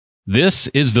This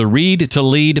is the Read to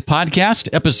Lead podcast,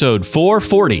 episode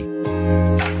 440.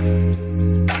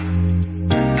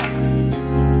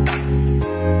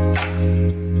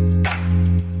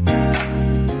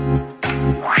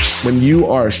 When you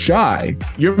are shy,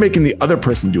 you're making the other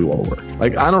person do all the work.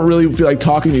 Like, I don't really feel like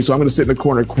talking to you, so I'm going to sit in the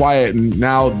corner quiet. And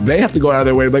now they have to go out of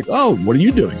their way, like, oh, what are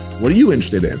you doing? What are you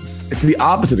interested in? It's the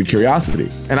opposite of curiosity.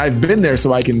 And I've been there,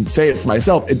 so I can say it for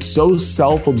myself. It's so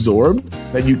self-absorbed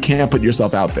that you can't put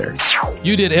yourself out there.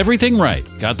 You did everything right.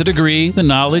 Got the degree, the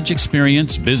knowledge,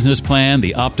 experience, business plan,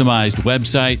 the optimized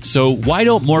website. So why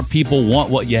don't more people want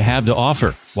what you have to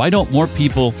offer? Why don't more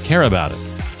people care about it?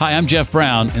 Hi, I'm Jeff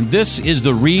Brown, and this is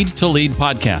the Read to Lead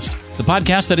podcast, the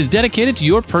podcast that is dedicated to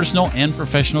your personal and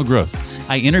professional growth.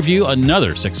 I interview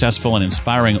another successful and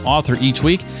inspiring author each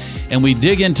week, and we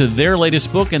dig into their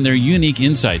latest book and their unique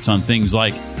insights on things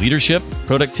like leadership,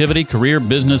 productivity, career,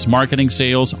 business, marketing,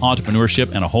 sales,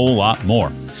 entrepreneurship, and a whole lot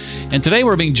more. And today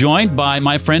we're being joined by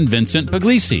my friend Vincent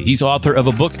Pugliese. He's author of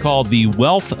a book called The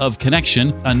Wealth of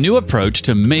Connection, a new approach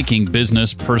to making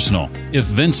business personal. If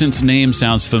Vincent's name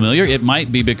sounds familiar, it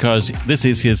might be because this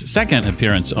is his second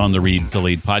appearance on the Read to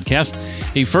Lead podcast.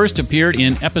 He first appeared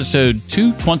in episode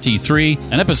 223,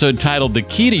 an episode titled The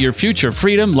Key to Your Future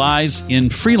Freedom Lies in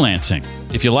Freelancing.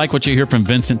 If you like what you hear from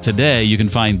Vincent today, you can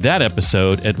find that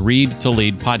episode at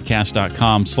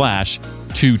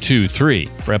readtoleadpodcast.com/223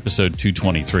 for episode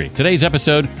 223. Today's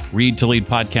episode,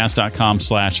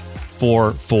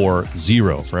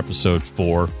 readtoleadpodcast.com/440 for episode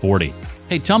 440.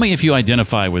 Hey, tell me if you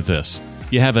identify with this.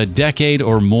 You have a decade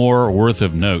or more worth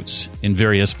of notes in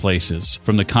various places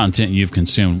from the content you've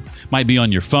consumed. Might be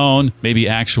on your phone, maybe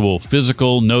actual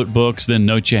physical notebooks, then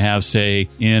notes you have, say,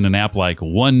 in an app like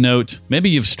OneNote. Maybe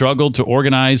you've struggled to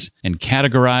organize and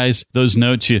categorize those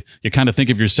notes. You kind of think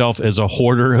of yourself as a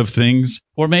hoarder of things.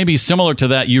 Or maybe similar to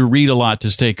that, you read a lot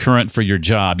to stay current for your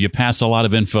job. You pass a lot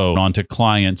of info on to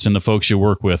clients and the folks you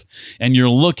work with, and you're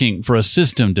looking for a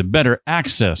system to better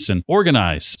access and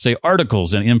organize, say,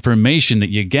 articles and information that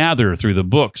you gather through the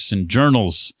books and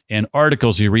journals and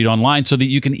articles you read online so that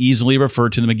you can easily refer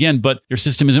to them again, but your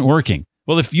system isn't working.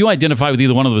 Well, if you identify with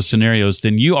either one of those scenarios,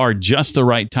 then you are just the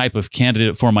right type of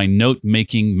candidate for my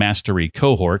note-making mastery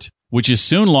cohort, which is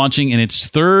soon launching in its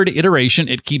third iteration.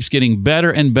 It keeps getting better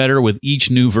and better with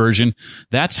each new version.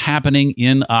 That's happening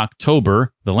in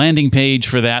October. The landing page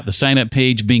for that, the sign-up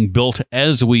page being built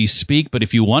as we speak. But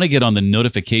if you want to get on the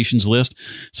notifications list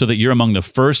so that you're among the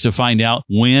first to find out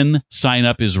when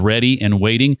sign-up is ready and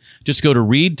waiting, just go to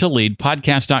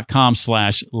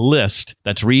readtoleadpodcast.com/list.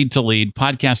 That's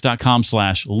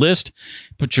readtoleadpodcast.com/list.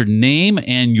 Put your name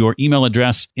and your email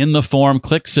address in the form,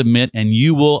 click submit, and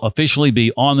you will officially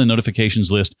be on the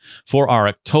notifications list for our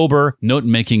October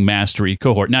Note-Making Mastery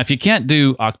cohort. Now, if you can't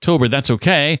do October, that's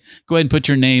okay. Go ahead and put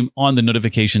your name on the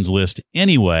notifications list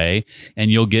anyway,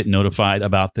 and you'll get notified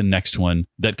about the next one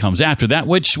that comes after that,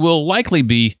 which will likely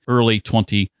be early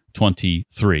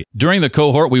 2023. During the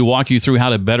cohort, we walk you through how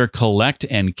to better collect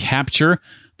and capture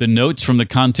the notes from the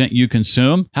content you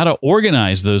consume, how to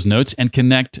organize those notes and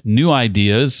connect new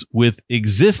ideas with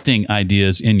existing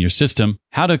ideas in your system,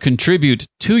 how to contribute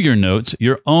to your notes,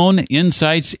 your own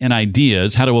insights and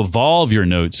ideas, how to evolve your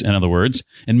notes, in other words,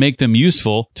 and make them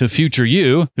useful to future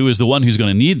you, who is the one who's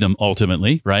going to need them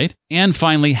ultimately, right? And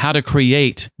finally, how to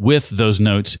create with those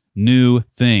notes new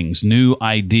things, new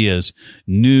ideas,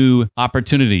 new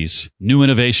opportunities, new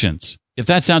innovations. If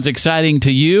that sounds exciting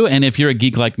to you, and if you're a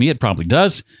geek like me, it probably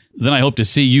does, then I hope to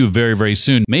see you very, very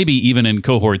soon, maybe even in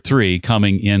cohort 3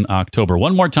 coming in October.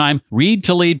 One more time,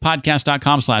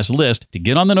 readtoleadpodcast.com/list to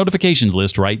get on the notifications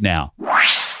list right now.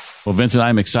 Well, Vincent,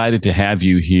 I'm excited to have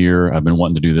you here. I've been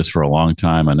wanting to do this for a long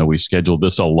time. I know we scheduled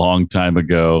this a long time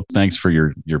ago. Thanks for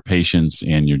your patience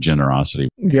and your generosity.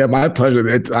 Yeah, my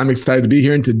pleasure. I'm excited to be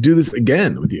here and to do this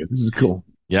again with you. This is cool.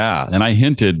 Yeah. And I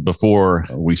hinted before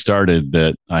we started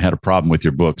that I had a problem with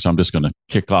your book. So I'm just going to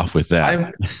kick off with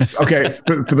that. Okay.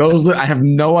 For those that I have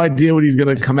no idea what he's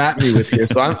going to come at me with here.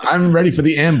 So I'm ready for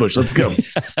the ambush. Let's go.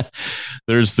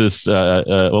 There's this,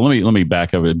 well, let me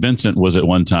back up. Vincent was at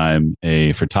one time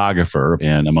a photographer,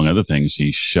 and among other things,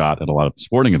 he shot at a lot of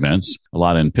sporting events, a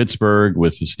lot in Pittsburgh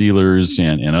with the Steelers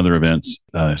and other events.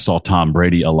 Saw Tom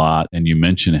Brady a lot. And you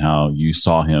mentioned how you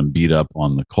saw him beat up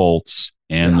on the Colts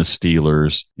and the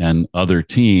Steelers and other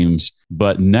teams.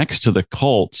 But next to the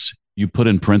Colts, you put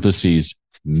in parentheses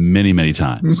many, many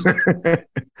times.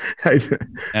 As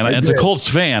a Colts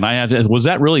fan, was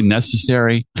that really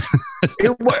necessary?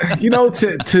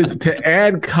 To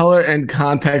add color and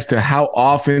context to how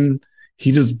often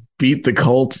he just beat the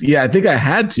Colts. Yeah, I think I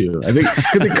had to. I think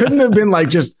because it couldn't have been like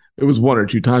just It was one or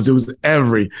two times. It was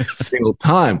every single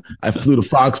time. I flew to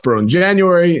Foxborough in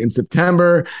January, in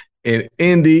September, in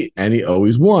Indy, and he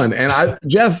always won. And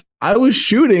Jeff, I was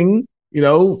shooting,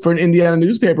 for an Indiana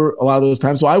newspaper a lot of those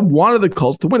times. So I wanted the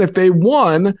Colts to win. If they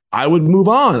won, I would move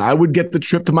on. I would get the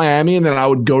trip to Miami and then I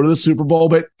would go to the Super Bowl.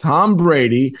 But Tom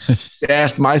Brady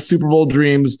dashed my Super Bowl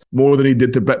dreams more than he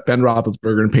did to Ben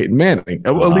Roethlisberger and Peyton Manning,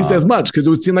 at least as much, because it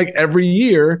would seem like every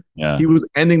year he was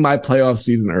ending my playoff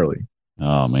season early.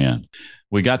 Oh, man.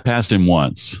 We got past him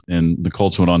once, and the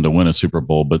Colts went on to win a Super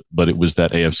Bowl, but it was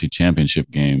that AFC Championship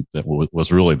game that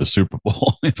was really the Super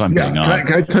Bowl, if I'm being honest.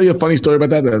 Can I tell you a funny story about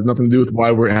that has nothing to do with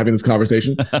why we're having this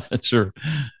conversation? Sure.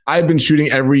 I've been shooting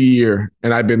every year,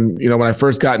 and I've been, when I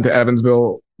first got into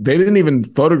Evansville, they didn't even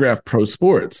photograph pro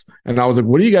sports. And I was like,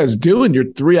 what are you guys doing?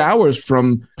 You're 3 hours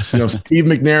from, Steve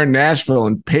McNair in Nashville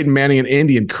and Peyton Manning in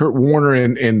Indy and Kurt Warner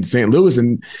in St. Louis.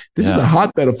 And this is the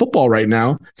hotbed of football right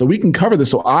now. So we can cover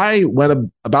this. So I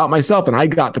went about myself and I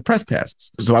got the press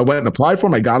passes. So I went and applied for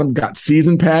them. I got them, got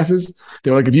season passes.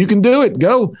 They were like, if you can do it,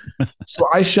 go. So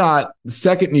I shot the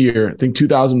second year, I think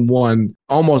 2001,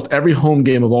 almost every home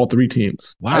game of all three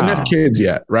teams. Wow. I didn't have kids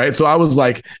yet, right? So I was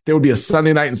like, there would be a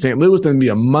Sunday night in St. Louis, then be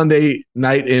a Monday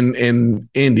night in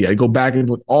Indy. I'd go back and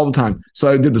forth all the time.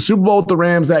 So I did the Super Bowl with the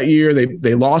Rams that year.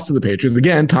 They lost to the Patriots.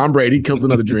 Again, Tom Brady killed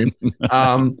another dream.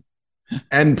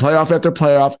 And playoff after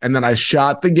playoff. And then I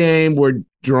shot the game where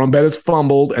Jerome Bettis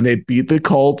fumbled and they beat the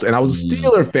Colts. And I was a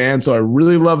Steeler fan, so I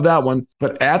really loved that one.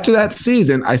 But after that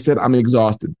season, I said, I'm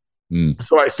exhausted.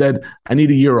 So I said, I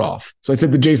need a year off. So I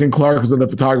said to Jason Clark, who's the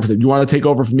photographer, said, you want to take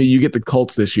over for me? You get the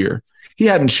Colts this year. He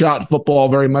hadn't shot football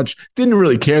very much, didn't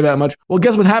really care that much. Well,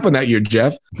 guess what happened that year,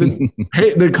 Jeff?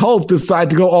 The Colts decided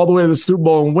to go all the way to the Super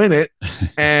Bowl and win it.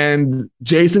 And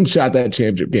Jason shot that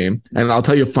championship game. And I'll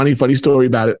tell you a funny story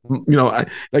about it.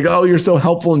 Oh, you're so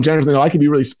helpful and generous. I can be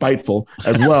really spiteful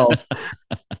as well.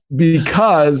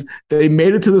 Because they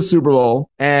made it to the Super Bowl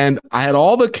and I had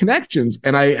all the connections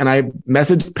and I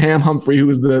messaged Pam Humphrey, who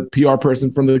was the PR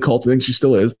person from the Colts. I think she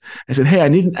still is. I said, hey, I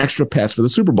need an extra pass for the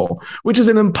Super Bowl, which is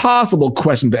an impossible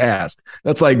question to ask.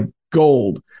 That's like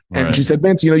gold. And she said,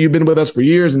 Vince, you've been with us for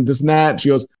years and this and that. She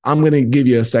goes, I'm going to give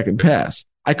you a second pass.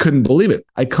 I couldn't believe it.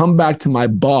 I come back to my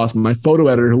boss, my photo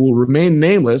editor, who will remain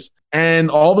nameless. And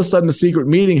all of a sudden a secret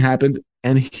meeting happened.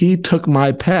 And he took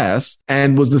my pass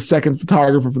and was the second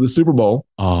photographer for the Super Bowl.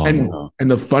 And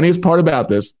the funniest part about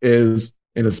this is,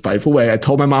 in a spiteful way, I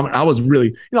told my mom, I was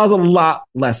really, I was a lot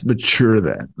less mature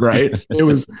then, right? It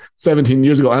was 17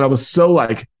 years ago. And I was so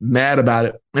mad about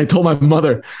it. I told my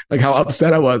mother how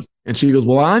upset I was. And she goes,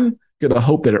 well, I'm going to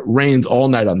hope that it rains all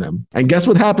night on them. And guess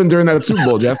what happened during that Super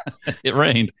Bowl, Jeff? It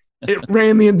rained. It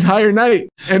rained the entire night.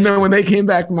 And then when they came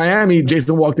back from Miami,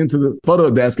 Jason walked into the photo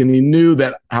desk and he knew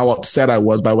how upset I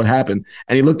was by what happened.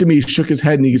 And he looked at me, shook his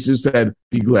head, and he just said,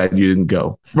 be glad you didn't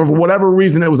go. For whatever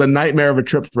reason, it was a nightmare of a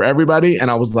trip for everybody.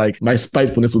 And I was like, my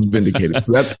spitefulness was vindicated.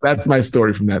 So that's my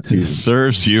story from that season.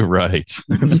 Serves you right.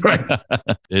 That's right.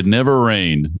 It never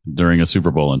rained during a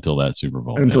Super Bowl until that Super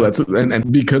Bowl.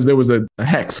 And because there was a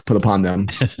hex put upon them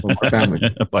from our family.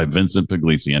 By Vincent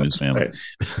Pugliese and his family.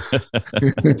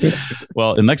 Right.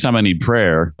 Well, the next time I need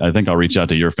prayer, I think I'll reach out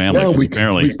to your family.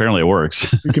 Apparently it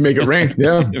works. You can make it rain.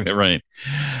 Yeah. It rain.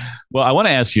 Well, I want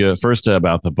to ask you first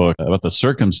about the book, about the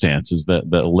circumstances that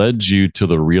led you to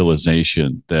the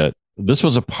realization that this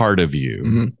was a part of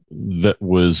you that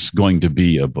was going to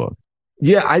be a book.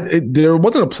 Yeah, there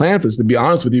wasn't a plan for this, to be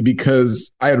honest with you,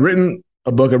 because I had written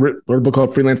a book. I wrote a book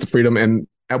called Freelance to Freedom. And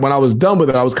when I was done with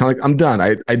it, I was kind of like, I'm done.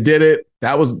 I did it.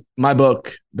 That was my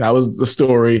book. That was the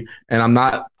story. And I'm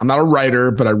not a writer,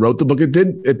 but I wrote the book. It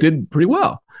did pretty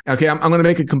well. Okay, I'm going to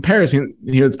make a comparison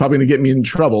here. It's probably going to get me in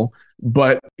trouble.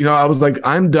 But, I was like,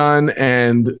 I'm done.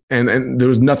 And there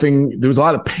was nothing, there was a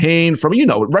lot of pain from,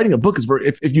 writing a book is very,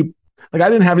 if you, I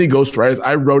didn't have any ghostwriters.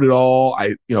 I wrote it all.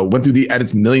 I, went through the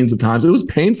edits millions of times. It was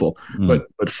painful, but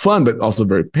fun, but also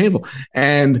very painful.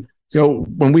 And so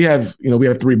when we have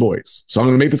 3 boys. So I'm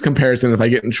going to make this comparison. If I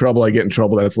get in trouble, I get in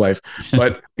trouble. That's life.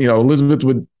 But, Elizabeth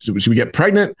she would get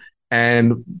pregnant.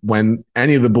 And when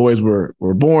any of the boys were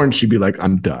born, she'd be like,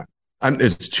 I'm done.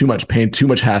 It's too much pain, too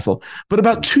much hassle. But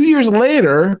about 2 years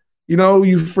later,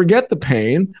 you forget the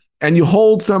pain and you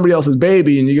hold somebody else's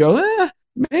baby and you go,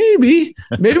 maybe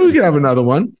we could have another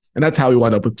one. And that's how we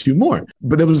wound up with 2 more.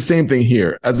 But it was the same thing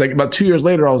here. I was like, about 2 years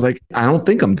later, I was like, I don't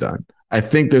think I'm done. I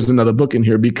think there's another book in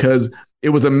here because it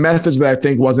was a message that I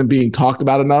think wasn't being talked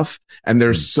about enough. And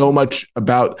there's so much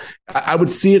about, I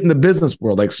would see it in the business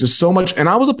world, just so much. And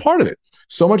I was a part of it.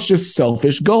 so much just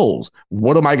selfish goals.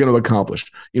 What am I going to accomplish?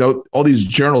 All these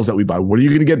journals that we buy. What are you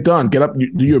going to get done? Get up,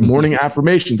 do your morning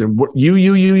affirmations, and what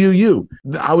you.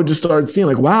 I would just start seeing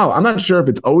like, wow, I'm not sure if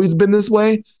it's always been this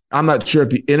way. I'm not sure if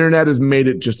the internet has made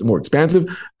it just more expansive,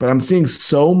 but I'm seeing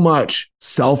so much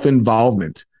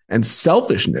self-involvement and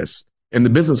selfishness in the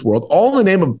business world, all in the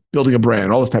name of building a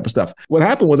brand, all this type of stuff. What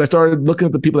happened was I started looking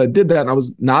at the people that did that, and I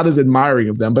was not as admiring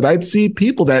of them, but I'd see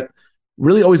people that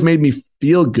really always made me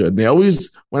feel good. They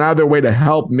always went out of their way to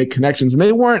help make connections, and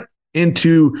they weren't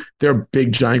into their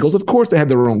big giant goals. Of course, they had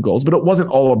their own goals, but it wasn't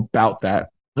all about that.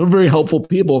 They were very helpful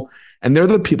people, and they're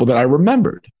the people that I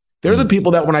remembered. They're the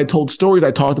people that when I told stories,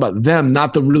 I talked about them,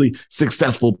 not the really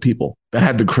successful people that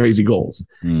had the crazy goals.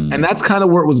 And that's kind of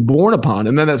where it was born upon.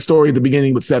 And then that story at the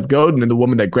beginning with Seth Godin and the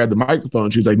woman that grabbed the microphone,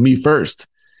 she was like, me first.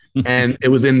 And it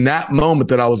was in that moment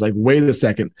that I was like, wait a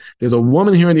second. There's a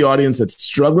woman here in the audience that's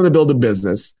struggling to build a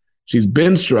business. She's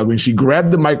been struggling. She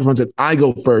grabbed the microphone and said, I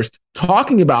go first,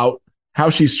 talking about how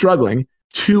she's struggling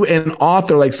to an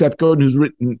author like Seth Godin, who's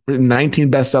written 19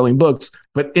 best-selling books.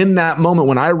 But in that moment,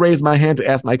 when I raised my hand to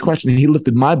ask my question, he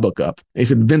lifted my book up. And he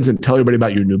said, Vincent, tell everybody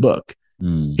about your new book.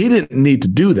 He didn't need to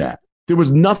do that. There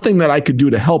was nothing that I could do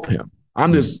to help him.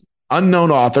 I'm this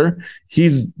unknown author.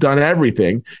 He's done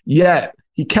everything. Yet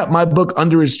he kept my book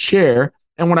under his chair.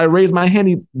 And when I raised my hand,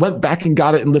 he went back and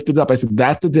got it and lifted it up. I said,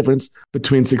 that's the difference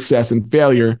between success and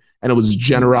failure. And it was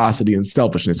generosity and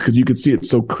selfishness, because you could see it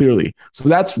so clearly. So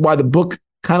that's why the book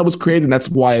kind of was created. And that's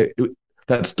why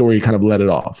that story kind of let it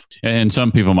off. And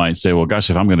some people might say, well,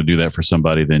 gosh, if I'm going to do that for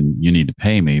somebody, then you need to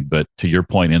pay me. But to your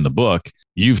point in the book,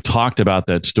 you've talked about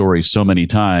that story so many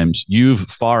times. You've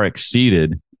far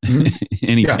exceeded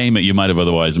any payment you might have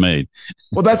otherwise made.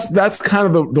 Well, that's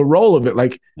kind of the role of it.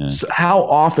 Like, how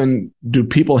often do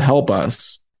people help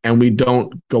us and we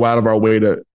don't go out of our way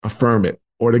to affirm it,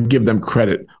 or to give them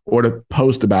credit, or to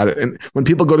post about it? And when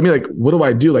people go to me like, what do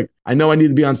I do? Like, I know I need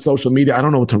to be on social media. I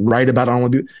don't know what to write about. I don't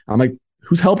want to do. I'm like,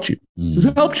 who's helped you?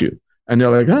 Who's helped you? And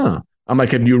they're like, I'm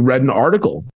like, have you read an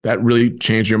article that really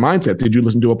changed your mindset? Did you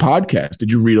listen to a podcast? Did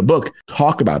you read a book?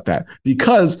 Talk about that.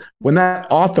 Because when that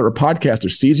author or podcaster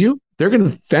sees you, they're going to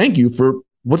thank you for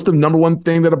what's the number one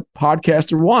thing that a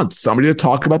podcaster wants? Somebody to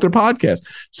talk about their podcast.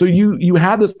 So you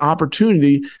have this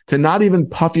opportunity to not even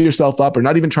puff yourself up or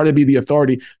not even try to be the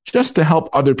authority, just to help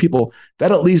other people.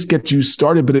 That at least gets you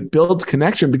started, but it builds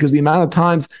connection, because the amount of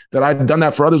times that I've done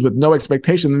that for others with no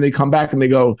expectation, and they come back and they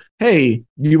go, hey,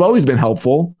 you've always been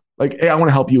helpful. Like, hey, I want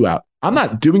to help you out. I'm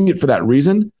not doing it for that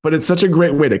reason, but it's such a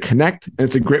great way to connect, and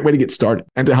it's a great way to get started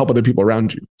and to help other people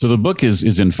around you. So the book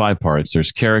is in 5 parts.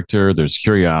 There's character, there's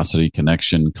curiosity,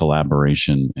 connection,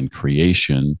 collaboration, and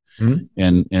creation. And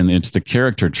it's the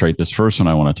character trait, this first one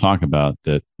I want to talk about,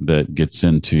 that gets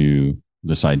into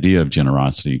this idea of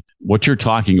generosity. What you're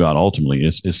talking about ultimately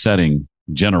is setting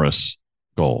generous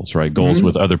goals, right? Goals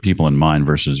with other people in mind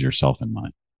versus yourself in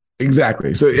mind.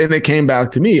 Exactly. So, and it came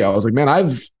back to me. I was like, man,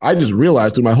 I just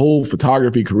realized through my whole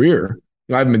photography career,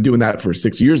 I've been doing that for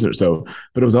 6 years or so,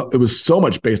 but it was so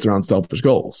much based around selfish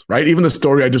goals, right? Even the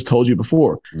story I just told you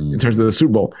before in terms of the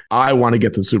Super Bowl, I want to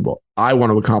get to the Super Bowl. I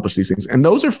want to accomplish these things. And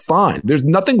those are fine. There's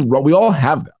nothing wrong. We all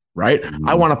have them, right?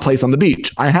 I want a place on the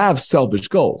beach. I have selfish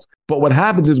goals. But what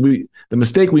happens is the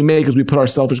mistake we make is we put our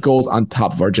selfish goals on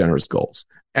top of our generous goals.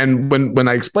 And when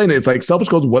I explain it, it's like selfish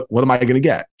goals, what am I going to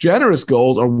get? Generous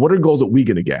goals are, what are goals that we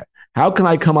going to get? How can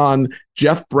I come on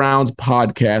Jeff Brown's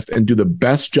podcast and do the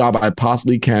best job I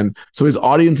possibly can so his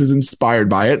audience is inspired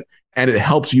by it and it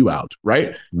helps you out,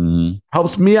 right?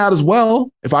 Helps me out as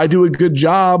well. If I do a good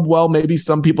job, well, maybe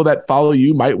some people that follow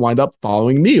you might wind up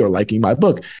following me or liking my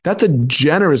book. That's a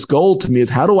generous goal to me, is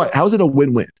how is it a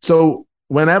win-win? So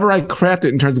whenever I craft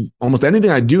it in terms of almost anything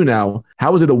I do now,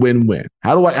 how is it a win-win?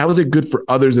 How is it good for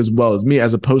others as well as me,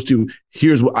 as opposed to,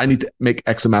 here's what I need to make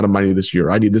X amount of money this year.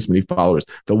 I need this many followers.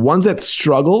 The ones that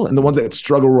struggle and the ones that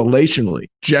struggle relationally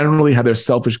generally have their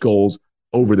selfish goals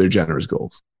over their generous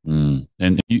goals.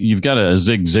 And you've got a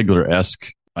Zig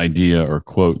Ziglar-esque idea or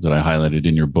quote that I highlighted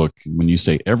in your book when you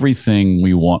say, everything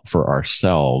we want for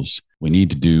ourselves, we need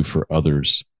to do for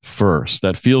others first.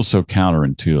 That feels so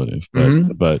counterintuitive,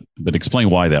 but explain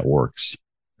why that works.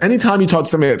 Anytime you talk to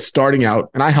somebody that's starting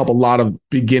out, and I help a lot of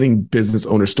beginning business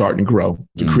owners start and grow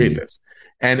to create this.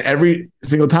 And every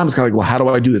single time it's kind of like, well, how do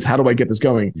I do this? How do I get this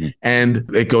going? And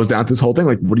it goes down to this whole thing.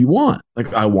 Like, what do you want?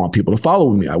 Like, I want people to follow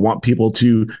me. I want people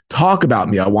to talk about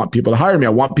me. I want people to hire me.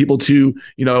 I want people to,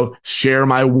 share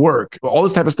my work, all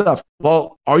this type of stuff.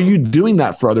 Well, are you doing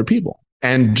that for other people?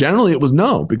 And generally it was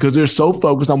no, because they're so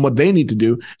focused on what they need to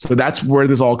do. So that's where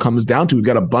this all comes down to. We've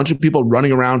got a bunch of people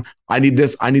running around. I need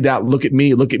this. I need that. Look at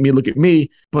me, look at me, look at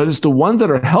me. But it's the ones that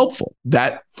are helpful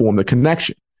that form the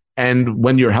connection. And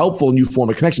when you're helpful and you form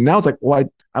a connection, now it's like, well,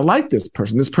 I like this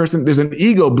person. This person, there's an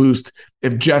ego boost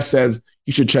if Jeff says,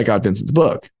 you should check out Vincent's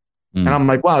book. And I'm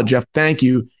like, wow, Jeff, thank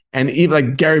you. And even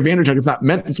like Gary Vaynerchuk, it's not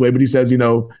meant this way, but he says,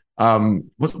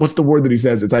 what's the word that he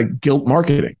says? It's like guilt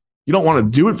marketing. You don't want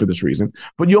to do it for this reason,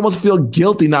 but you almost feel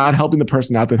guilty not helping the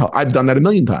person out that I've done that a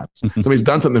million times. Somebody's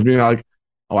done something for me, like,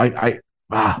 oh,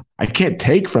 I can't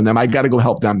take from them. I got to go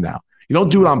help them now. You don't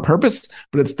do it on purpose,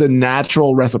 but it's the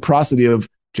natural reciprocity of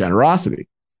generosity.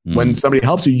 When somebody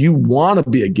helps you, you want to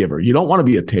be a giver. You don't want to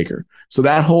be a taker. So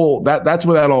that's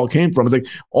where that all came from. It's like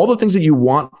all the things that you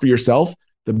want for yourself.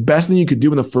 The best thing you could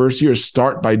do in the first year is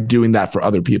start by doing that for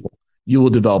other people. You will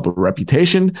develop a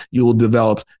reputation. You will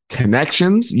develop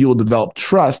connections. You will develop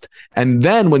trust. And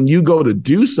then when you go to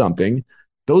do something,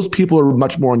 those people are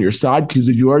much more on your side because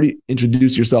you already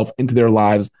introduced yourself into their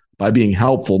lives by being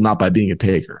helpful, not by being a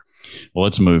taker. Well,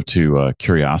 let's move to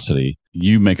curiosity.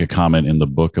 You make a comment in the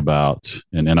book about,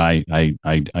 and I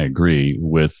agree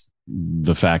with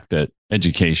the fact that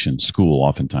education, school,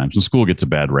 oftentimes, and school gets a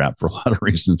bad rap for a lot of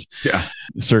reasons. Yeah.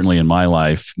 Certainly in my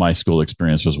life, my school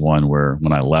experience was one where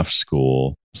when I left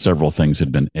school, several things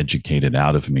had been educated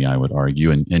out of me, I would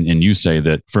argue. And you say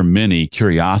that for many,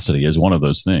 curiosity is one of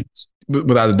those things.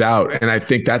 Without a doubt. And I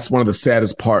think that's one of the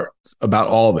saddest parts about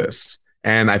all this.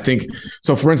 And I think,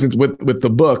 so for instance, with the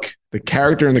book, the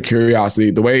character and the curiosity,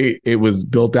 the way it was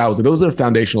built out was that those are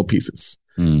foundational pieces.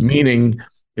 Meaning,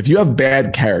 if you have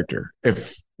bad character,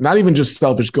 if not even just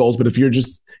selfish goals, but if you're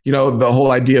just, the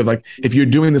whole idea of like, if you're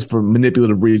doing this for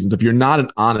manipulative reasons, if you're not an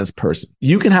honest person,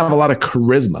 you can have a lot of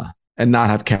charisma and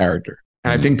not have character.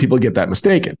 And I think people get that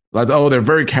mistaken. Like, oh, they're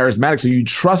very charismatic. So you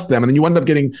trust them. And then you end up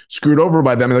getting screwed over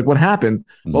by them. And like, what happened?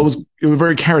 Well, it was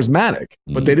very charismatic,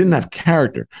 but they didn't have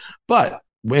character. But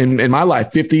in my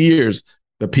life, 50 years,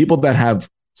 the people that have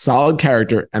solid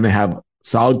character and they have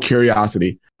solid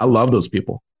curiosity, I love those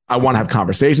people. I want to have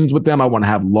conversations with them. I want to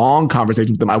have long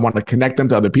conversations with them. I want to connect them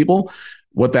to other people.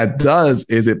 What that does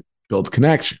is it builds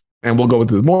connection. And we'll go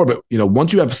into this more, but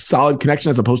once you have solid connection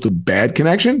as opposed to bad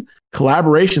connection,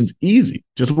 collaboration's easy.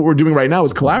 Just what we're doing right now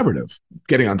is collaborative,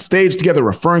 getting on stage together,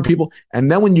 referring people.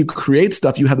 And then when you create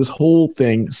stuff, you have this whole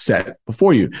thing set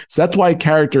before you. So that's why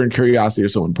character and curiosity are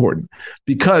so important,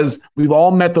 because we've all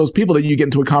met those people that you get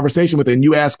into a conversation with and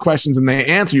you ask questions and they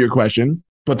answer your question,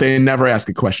 but they never ask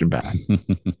a question back.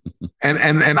 And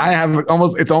I have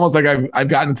it's almost like I've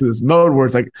gotten into this mode where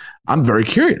it's like, I'm very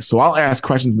curious. So I'll ask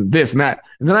questions and this and that.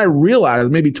 And then I realize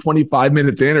maybe 25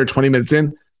 minutes in or 20 minutes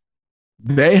in,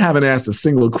 they haven't asked a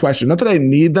single question. Not that I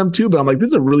need them to, but I'm like, this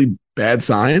is a really bad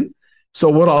sign. So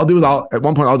what I'll do is at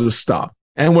one point I'll just stop.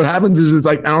 And what happens is it's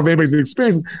like, I don't know if anybody's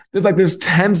experienced this, there's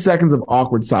 10 seconds of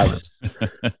awkward silence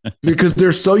because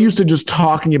they're so used to just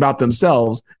talking about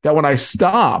themselves that when I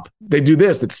stop, they do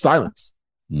this, it's silence.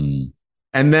 And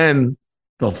then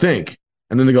they'll think,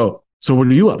 and then they go, so what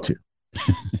are you up to?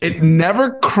 It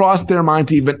never crossed their mind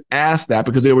to even ask that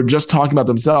because they were just talking about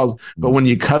themselves. But when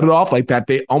you cut it off like that,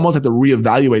 they almost have to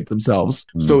reevaluate themselves.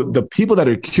 So the people that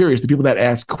are curious, the people that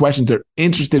ask questions, they're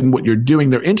interested in what you're doing.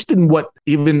 They're interested in what,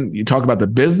 even you talk about the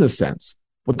business sense,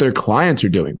 what their clients are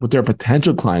doing, what their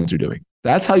potential clients are doing.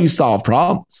 That's how you solve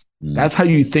problems. That's how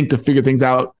you think to figure things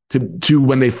out to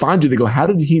when they find you, they go, how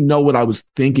did he know what I was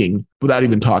thinking without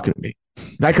even talking to me?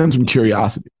 That comes from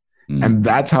curiosity. And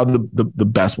that's how the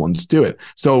best ones do it.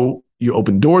 So you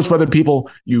open doors for other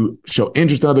people, you show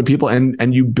interest in other people,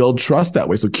 and you build trust that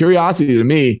way. So curiosity to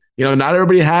me, not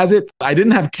everybody has it. I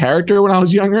didn't have character when I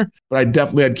was younger, but I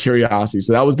definitely had curiosity.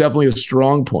 So that was definitely a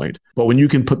strong point. But when you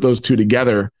can put those two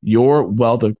together, your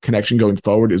wealth of connection going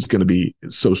forward is going to be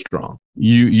so strong.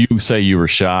 You say you were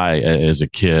shy as a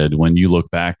kid. When you look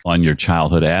back on your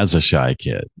childhood as a shy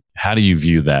kid, how do you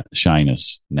view that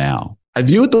shyness now? I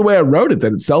view it the way I wrote it,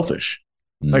 that it's selfish.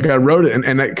 Like I wrote it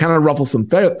and it kind of ruffles some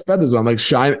feathers. I'm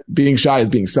like, being shy is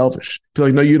being selfish. People are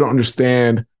like, no, you don't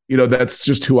understand. That's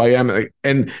just who I am.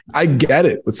 And I get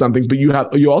it with some things, but you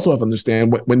also have to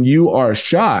understand when you are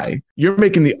shy, you're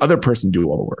making the other person do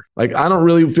all the work. Like, I don't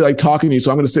really feel like talking to you,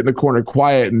 so I'm going to sit in the corner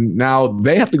quiet. And now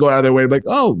they have to go out of their way, like,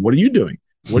 oh, what are you doing?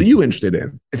 What are you interested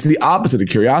in? It's the opposite of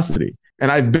curiosity.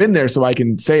 And I've been there, so I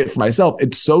can say it for myself.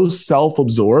 It's so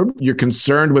self-absorbed. You're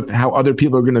concerned with how other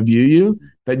people are going to view you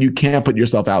that you can't put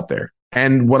yourself out there.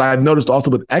 And what I've noticed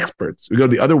also with experts, we go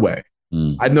the other way.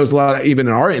 I've noticed a lot, even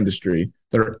in our industry,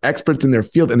 that are experts in their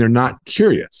field and they're not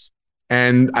curious.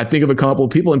 And I think of a couple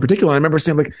of people in particular. And I remember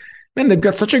saying, like, man, they've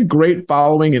got such a great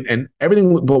following and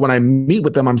everything. But when I meet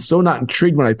with them, I'm so not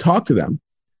intrigued when I talk to them.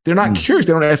 They're not curious.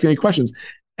 They don't ask any questions.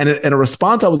 And a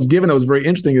response I was given that was very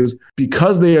interesting is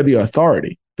because they are the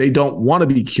authority, they don't want to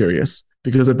be curious,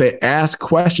 because if they ask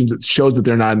questions, it shows that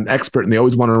they're not an expert and they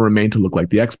always want to remain to look like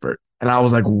the expert. And I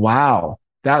was like, wow,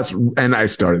 and I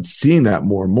started seeing that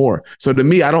more and more. So to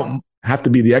me, I don't have to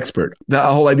be the expert. The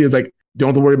whole idea is like, don't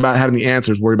have to worry about having the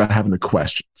answers, worry about having the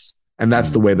questions. And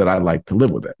that's the way that I like to live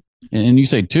with it. And you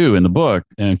say too, in the book,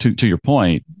 and to your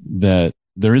point, that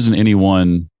there isn't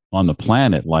anyone on the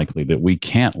planet likely that we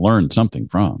can't learn something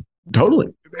from. Totally.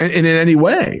 And in any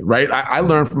way, right? I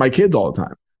learn from my kids all the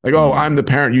time. Like, oh, I'm the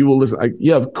parent, you will listen. Like,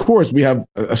 yeah, of course we have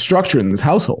a structure in this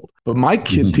household, but my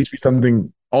kids teach me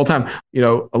something all the time.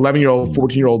 11-year-old,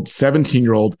 14-year-old,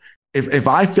 17-year-old. If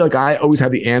I feel like I always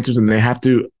have the answers and they have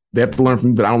to learn from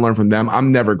me, but I don't learn from them,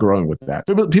 I'm never growing with that.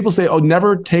 People say, oh,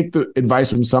 never take the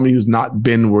advice from somebody who's not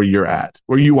been where you're at,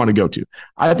 where you want to go to.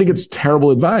 I think it's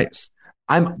terrible advice.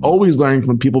 I'm always learning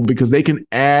from people because they can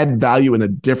add value in a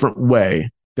different way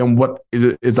than what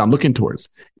is I'm looking towards.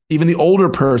 Even the older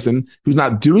person who's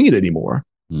not doing it anymore,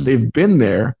 they've been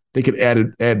there, they could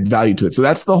add value to it. So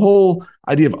that's the whole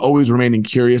idea of always remaining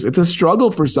curious. It's a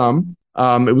struggle for some.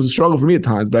 It was a struggle for me at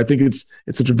times, but I think it's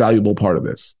such a valuable part of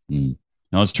this.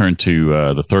 Now let's turn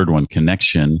to the third one,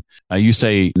 connection. You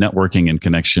say networking and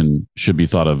connection should be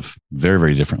thought of very,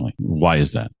 very differently. Why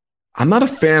is that? I'm not a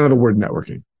fan of the word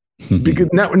networking. Because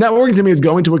networking to me is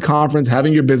going to a conference,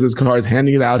 having your business cards,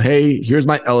 handing it out. Hey, here's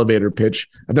my elevator pitch.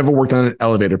 I've never worked on an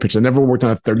elevator pitch. I never worked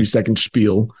on a 30-second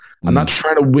spiel. I'm not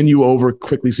trying to win you over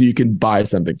quickly so you can buy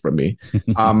something from me.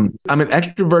 I'm an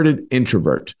extroverted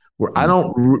introvert where I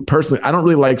don't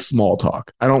really like small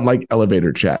talk. I don't like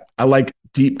elevator chat. I like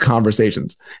deep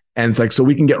conversations. And it's like, so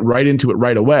we can get right into it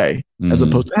right away, as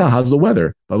opposed to, how's the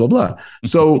weather? Blah, blah, blah.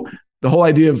 So the whole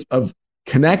idea of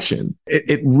connection,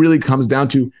 it really comes down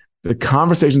to the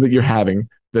conversation that you're having,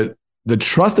 the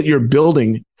trust that you're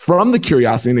building from the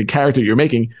curiosity and the character you're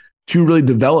making to really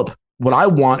develop. What I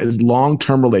want is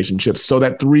long-term relationships so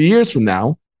that 3 years from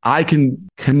now, I can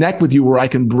connect with you where I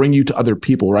can bring you to other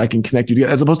people, where I can connect you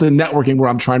together, as opposed to networking where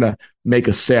I'm trying to make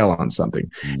a sale on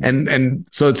something. And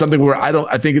so it's something where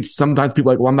I think it's sometimes people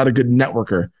are like, well, I'm not a good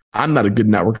networker. I'm not a good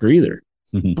networker either,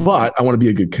 but I want to be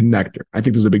a good connector. I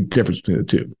think there's a big difference between the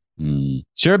two.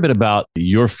 Share a bit about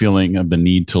your feeling of the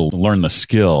need to learn the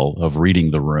skill of reading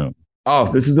the room. Oh,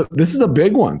 this is a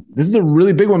big one. This is a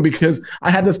really big one because I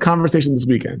had this conversation this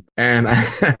weekend, and I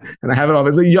have it off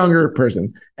as a younger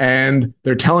person, and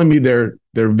they're telling me their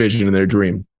vision and their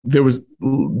dream. There was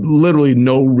literally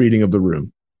no reading of the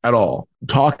room at all.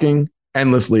 Talking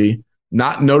endlessly,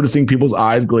 not noticing people's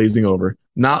eyes glazing over,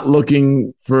 not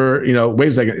looking for, wait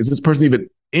a second, is this person even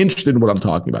interested in what I'm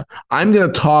talking about? I'm going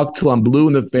to talk till I'm blue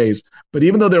in the face. But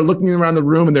even though they're looking around the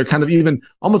room and they're kind of even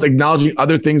almost acknowledging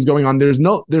other things going on, there's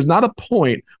not a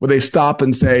point where they stop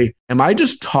and say, am I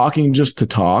just talking just to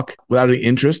talk without any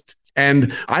interest?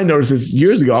 And I noticed this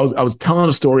years ago. I was telling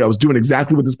a story. I was doing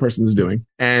exactly what this person is doing.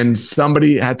 And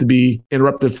somebody had to be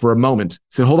interrupted for a moment.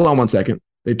 Said, hold on one second.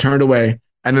 They turned away.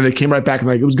 And then they came right back and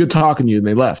like, it was good talking to you. And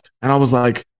they left. And I was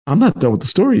like, I'm not done with the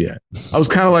story yet. I was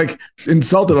kind of like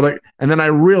insulted. And then I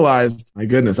realized, my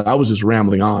goodness, I was just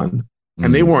rambling on,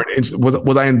 and they weren't.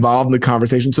 Was I involved in the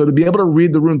conversation? So to be able to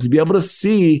read the room, to be able to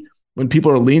see when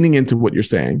people are leaning into what you're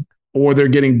saying, or they're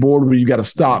getting bored, where you got to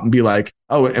stop and be like,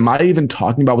 oh, am I even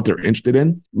talking about what they're interested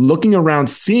in? Looking around,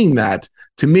 seeing that,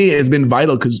 to me has been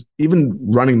vital, because even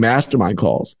running mastermind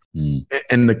calls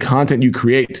and the content you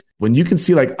create, when you can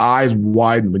see like eyes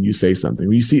widen when you say something,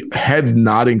 when you see heads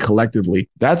nodding collectively,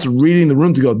 that's reading the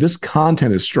room to go, this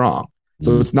content is strong.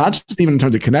 So it's not just even in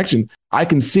terms of connection. I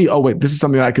can see, oh, wait, this is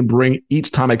something that I can bring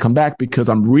each time I come back because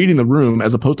I'm reading the room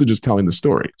as opposed to just telling the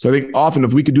story. So I think often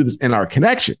if we could do this in our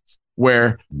connections,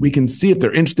 where we can see if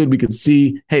they're interested, we can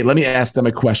see, hey, let me ask them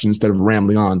a question instead of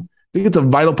rambling on. I think it's a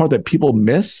vital part that people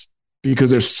miss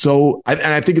because they're so, and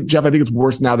I think, Jeff, I think it's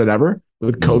worse now than ever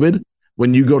with COVID.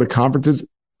 When you go to conferences,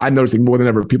 I'm noticing more than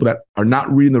ever people that are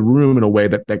not reading the room in a way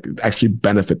that could actually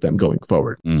benefit them going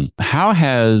forward. How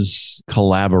has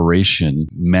collaboration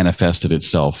manifested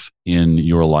itself in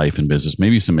your life and business?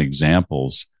 Maybe some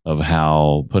examples of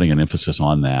how putting an emphasis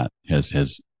on that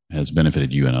has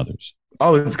benefited you and others.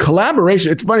 Oh, it's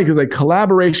collaboration. It's funny because like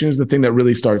collaboration is the thing that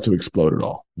really starts to explode it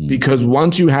all. Because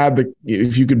once you have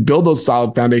if you could build those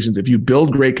solid foundations, if you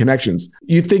build great connections,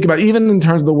 you think about even in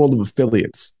terms of the world of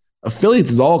affiliates.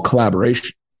 Affiliates is all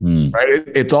collaboration. Right?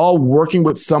 It's all working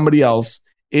with somebody else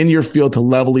in your field to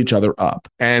level each other up.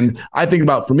 And I think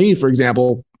about, for me, for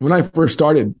example, when I first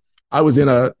started, I was in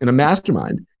a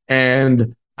mastermind,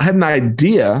 and I had an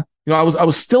idea I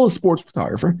was still a sports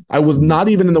photographer. I was not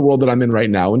even in the world that I'm in right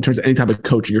now in terms of any type of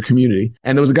coaching or community.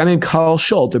 And there was a guy named Kyle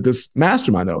Schultz at this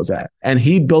mastermind I was at, and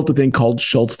he built a thing called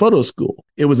Schultz Photo School.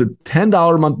 It was a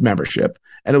 $10 a month membership,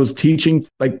 and it was teaching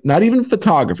like not even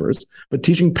photographers, but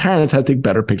teaching parents how to take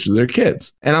better pictures of their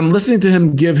kids. And I'm listening to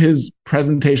him give his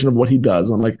presentation of what he does.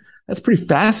 And I'm like, that's pretty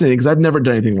fascinating because I've never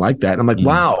done anything like that. And I'm like,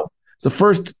 wow, it's the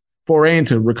first foray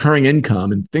into recurring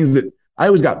income and things that I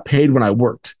always got paid when I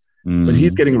worked. But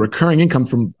he's getting recurring income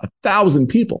from 1,000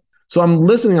 people. So I'm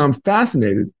listening, I'm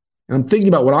fascinated, and I'm thinking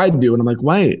about what I do. And I'm like,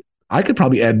 wait, I could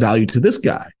probably add value to this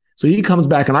guy. So he comes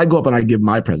back and I go up and I give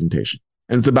my presentation.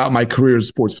 And it's about my career as a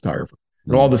sports photographer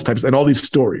and all this types and all these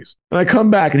stories. And I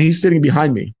come back and he's sitting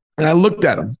behind me. And I looked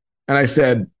at him and I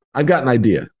said, I've got an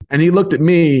idea. And he looked at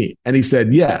me and he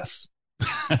said, yes.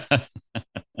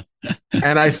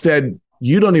 And I said,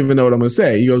 you don't even know what I'm going to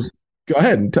say. He goes, go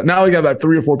ahead. And now we got about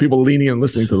 3 or 4 people leaning and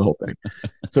listening to the whole thing.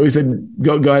 So he said,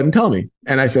 go ahead and tell me.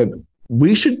 And I said,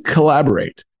 we should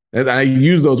collaborate. And I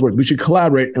use those words. We should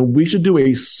collaborate and we should do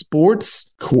a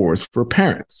sports course for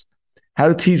parents. How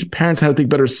to teach parents how to take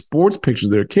better sports pictures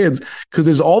of their kids. Because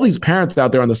there's all these parents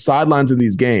out there on the sidelines of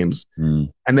these games and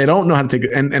they don't know how to take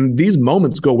it. And these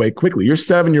moments go away quickly. Your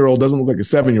 7-year-old doesn't look like a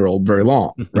 7-year-old very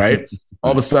long, right?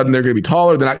 All of a sudden they're going to be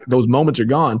taller. Those moments are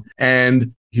gone.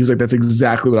 And he was like, that's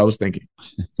exactly what I was thinking.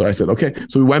 So I said, okay.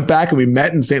 So we went back and we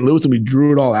met in St. Louis and we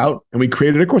drew it all out and we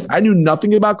created a course. I knew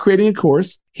nothing about creating a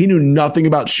course. He knew nothing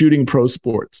about shooting pro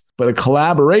sports, but a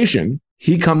collaboration.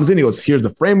 He comes in, he goes, here's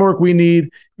the framework we need.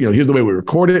 Here's the way we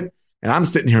record it. And I'm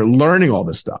sitting here learning all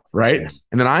this stuff, right?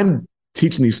 And then I'm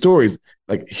teaching these stories.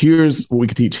 Like, here's what we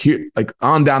could teach here. Like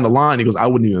on down the line, he goes, I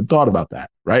wouldn't even thought about that,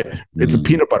 right? It's a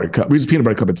peanut butter cup. We use a peanut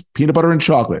butter cup. It's peanut butter and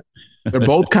chocolate. They're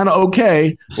both kind of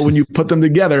okay, but when you put them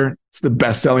together, it's the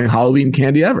best-selling Halloween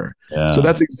candy ever. Yeah. So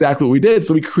that's exactly what we did.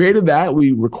 So we created that.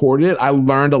 We recorded it. I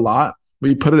learned a lot.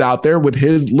 We put it out there with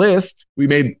his list. We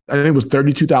made, I think it was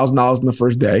 $32,000 in the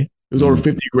first day. It was over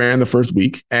 50 grand the first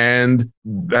week. And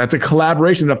that's a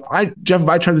collaboration. If I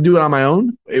tried to do it on my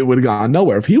own, it would have gone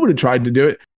nowhere. If he would have tried to do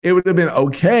it, it would have been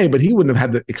okay, but he wouldn't have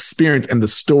had the experience and the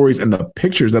stories and the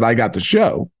pictures that I got to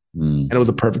show. And it was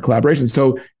a perfect collaboration.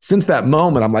 So since that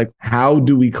moment, I'm like, how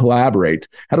do we collaborate?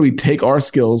 How do we take our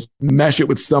skills, mesh it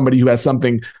with somebody who has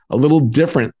something a little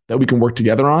different that we can work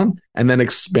together on, and then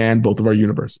expand both of our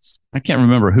universes? I can't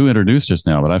remember who introduced us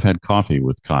now, but I've had coffee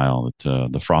with Kyle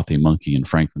at the Frothy Monkey in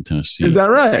Franklin, Tennessee. Is that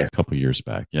right? A couple of years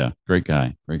back. Yeah. Great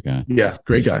guy. Yeah.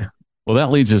 Great guy. Well,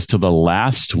 that leads us to the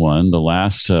last one, the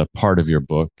last part of your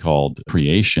book called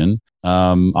Creation.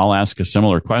 I'll ask a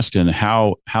similar question.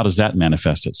 How does that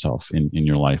manifest itself in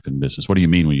your life and business? What do you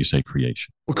mean when you say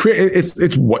creation? Well,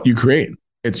 it's what you create.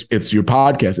 It's your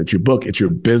podcast, it's your book, it's your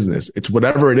business, it's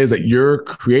whatever it is that you're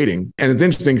creating. And it's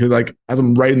interesting because like as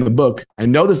I'm writing the book, I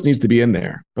know this needs to be in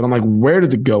there, but I'm like, where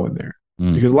does it go in there?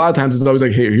 Because a lot of times it's always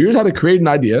like, hey, here's how to create an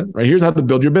idea, right? Here's how to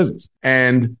build your business.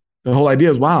 And the whole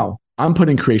idea is, wow, I'm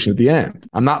putting creation at the end.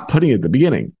 I'm not putting it at the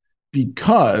beginning,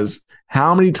 because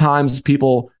how many times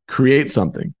people create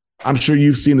something? I'm sure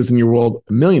you've seen this in your world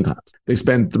a million times. They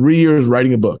spend 3 years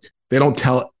writing a book. They don't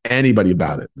tell anybody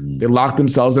about it. They lock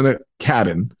themselves in a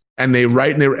cabin and they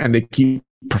write and they keep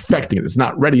perfecting it. It's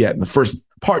not ready yet. And the first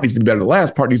part needs to be better. The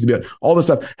last part needs to be better. All this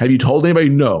stuff. Have you told anybody?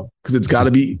 No, because it's got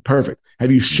to be perfect.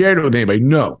 Have you shared it with anybody?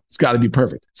 No, it's got to be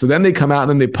perfect. So then they come out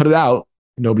and then they put it out.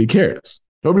 Nobody cares.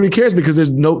 Nobody cares because there's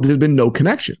been no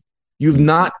connection. You've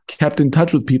not kept in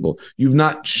touch with people. You've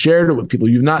not shared it with people.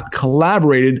 You've not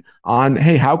collaborated on,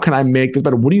 hey, how can I make this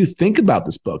better? What do you think about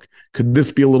this book? Could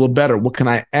this be a little better? What can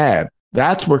I add?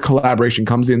 That's where collaboration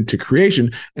comes into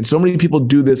creation. And so many people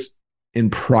do this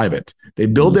in private. They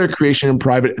build their creation in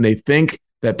private and they think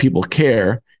that people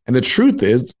care. And the truth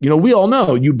is, we all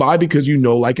know you buy because you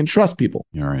know, like, and trust people.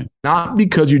 You're right. Not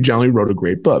because you generally wrote a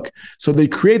great book. So they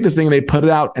create this thing and they put it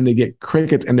out and they get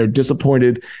crickets and they're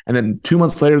disappointed. And then 2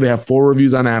 months later, they have 4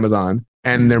 reviews on Amazon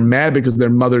and they're mad because their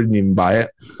mother didn't even buy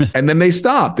it. And then they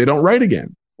stop. They don't write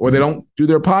again, or they don't do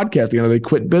their podcast again, or they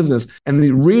quit business. And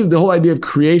the whole idea of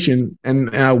creation, and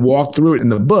I walk through it in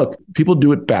the book, people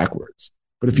do it backwards.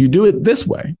 But if you do it this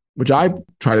way, which I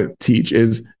try to teach,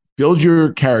 is build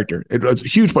your character. It's a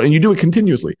huge part. And you do it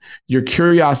continuously. Your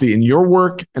curiosity in your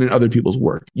work and in other people's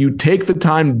work. You take the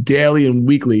time daily and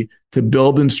weekly to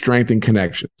build and strengthen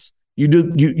connections. You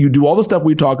do all the stuff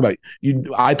we talk about.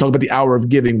 I talk about the hour of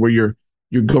giving, where you're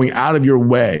going out of your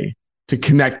way to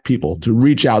connect people, to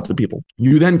reach out to people.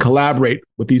 You then collaborate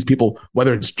with these people,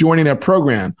 whether it's joining their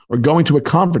program or going to a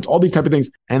conference, all these type of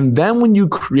things. And then when you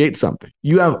create something,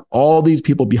 you have all these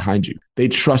people behind you. They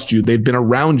trust you. They've been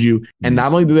around you. And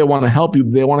not only do they want to help you,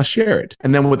 they want to share it.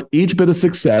 And then with each bit of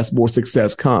success, more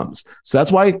success comes. So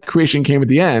that's why creation came at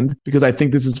the end, because I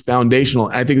think this is foundational.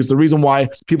 And I think it's the reason why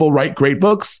people write great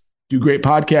books, do great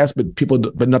podcasts,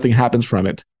 but nothing happens from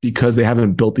it, because they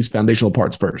haven't built these foundational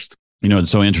parts first. You know,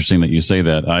 it's so interesting that you say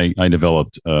that. I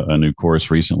developed a new course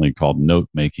recently called Note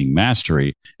Making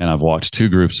Mastery, and I've walked 2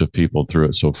 groups of people through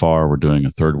it so far. We're doing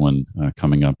a third one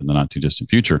coming up in the not too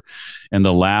distant future. And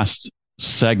the last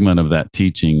segment of that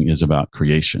teaching is about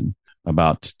creation,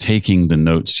 about taking the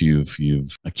notes you've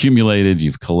accumulated,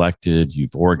 you've collected,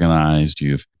 you've organized,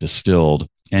 you've distilled,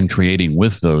 and creating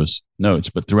with those notes.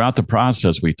 But throughout the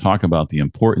process, we talk about the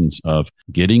importance of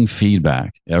getting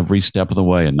feedback every step of the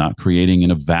way and not creating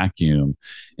in a vacuum,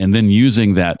 and then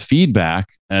using that feedback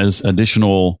as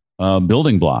additional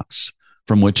building blocks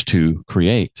from which to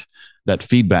create. That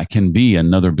feedback can be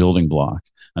another building block,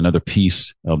 another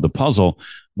piece of the puzzle,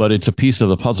 but it's a piece of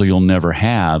the puzzle you'll never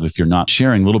have if you're not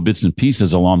sharing little bits and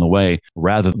pieces along the way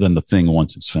rather than the thing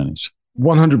once it's finished.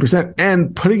 100%.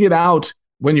 And putting it out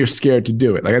when you're scared to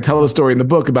do it. Like I tell a story in the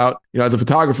book about, as a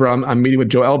photographer, I'm meeting with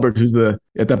Joe Elbert, who's at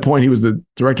that point, he was the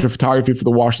director of photography for the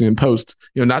Washington Post,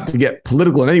 not to get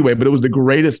political in any way, but it was the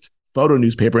greatest photo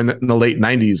newspaper in the late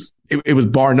 90s. It was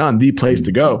bar none, the place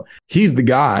to go. He's the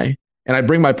guy. And I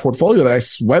bring my portfolio that I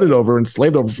sweated over and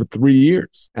slaved over for 3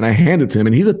 years. And I hand it to him,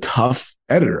 and he's a tough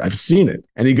editor. I've seen it.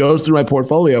 And he goes through my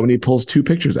portfolio and he pulls 2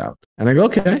 pictures out. And I go,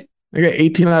 okay, I got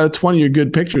 18 out of 20 are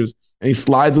good pictures. And he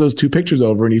slides those 2 pictures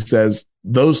over and he says,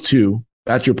 those 2,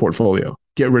 that's your portfolio.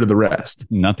 Get rid of the rest.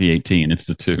 Not the 18, it's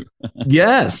the 2.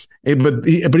 Yes. But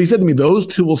he said to me, those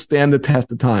 2 will stand the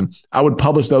test of time. I would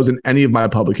publish those in any of my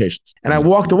publications. And I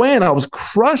walked away and I was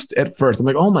crushed at first. I'm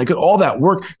like, oh my God, all that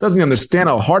work. Doesn't understand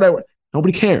how hard I work.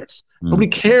 Nobody cares. Nobody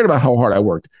cared about how hard I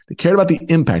worked. They cared about the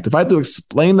impact. If I had to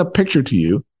explain the picture to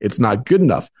you, it's not good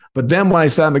enough. But then when I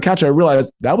sat on the couch, I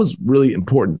realized that was really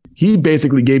important. He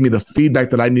basically gave me the feedback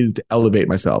that I needed to elevate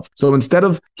myself. So instead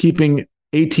of keeping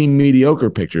 18 mediocre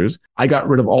pictures, I got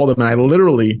rid of all of them. And I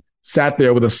literally sat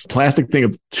there with a plastic thing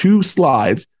of 2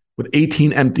 slides with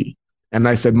 18 empty. And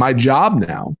I said, my job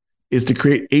now is to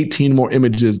create 18 more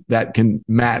images that can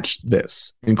match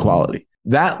this in quality.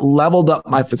 That leveled up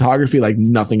my photography like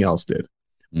nothing else did.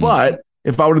 But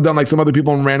if I would have done like some other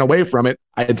people and ran away from it,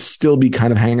 I'd still be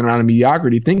kind of hanging around in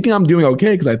mediocrity, thinking I'm doing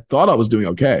okay because I thought I was doing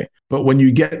okay. But when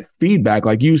you get feedback,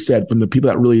 like you said, from the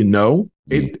people that really know,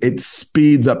 it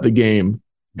speeds up the game.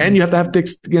 And you have to have thick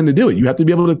skin to do it. You have to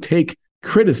be able to take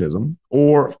criticism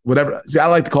or whatever. See, I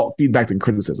like to call it feedback and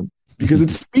criticism because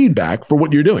it's feedback for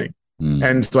what you're doing.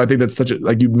 And so I think that's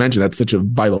like you mentioned, that's such a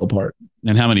vital part.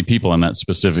 And how many people in that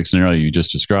specific scenario you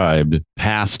just described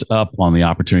passed up on the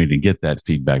opportunity to get that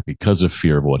feedback because of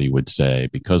fear of what he would say,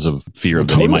 because of fear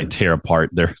that he might tear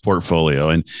apart their portfolio,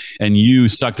 and you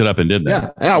sucked it up and did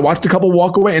that. Yeah, I watched a couple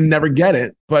walk away and never get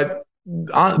it. But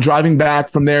driving back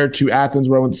from there to Athens,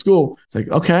 where I went to school, it's like,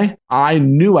 okay, I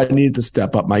knew I needed to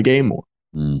step up my game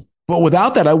more. But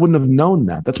without that, I wouldn't have known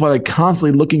that. That's why like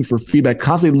constantly looking for feedback,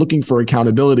 constantly looking for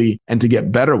accountability and to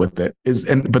get better with it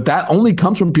but that only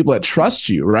comes from people that trust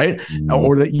you, right?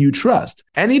 Or that you trust.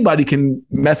 Anybody can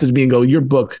message me and go, your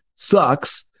book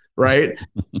sucks, right?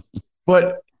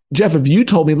 But Jeff, if you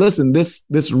told me, listen,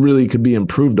 this really could be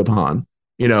improved upon,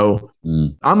 I'm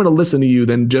going to listen to you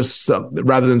than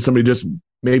rather than somebody just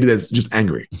maybe that's just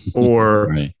angry or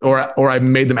right. or I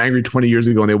made them angry 20 years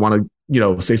ago and they want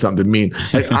to say something mean.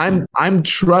 Like I'm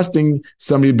trusting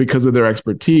somebody because of their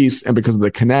expertise and because of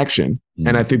the connection.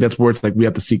 And I think that's where it's like we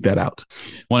have to seek that out.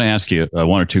 I want to ask you 1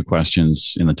 or 2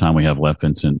 questions in the time we have left,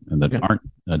 Vincent, and that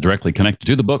aren't directly connected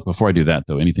to the book. Before I do that,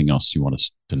 though, anything else you want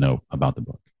us to know about the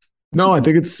book? No, I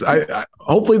think it's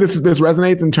hopefully this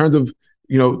resonates in terms of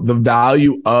the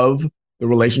value of the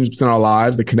relationships in our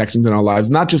lives, the connections in our lives,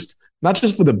 not just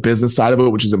for the business side of it,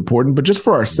 which is important, but just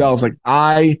for ourselves. Like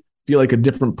I feel like a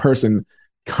different person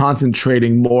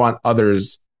concentrating more on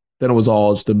others than it was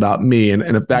all just about me. And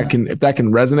if that can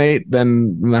resonate,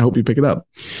 then I hope you pick it up.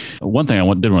 One thing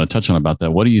I did want to touch on about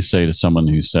that. What do you say to someone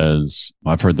who says,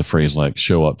 I've heard the phrase like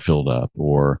show up, filled up,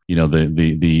 or,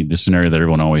 the scenario that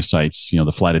everyone always cites,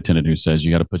 the flight attendant who says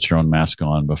you got to put your own mask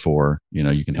on before,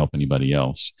 you can help anybody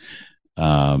else.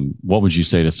 What would you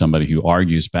say to somebody who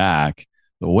argues back,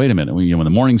 but wait a minute, when the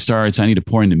morning starts, I need to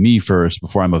pour into me first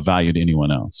before I'm of value to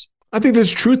anyone else? I think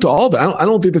there's truth to all of it. I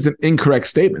don't think that's an incorrect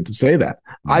statement to say that.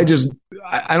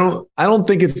 I don't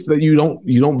think it's that you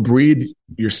don't breathe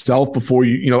yourself before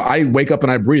I wake up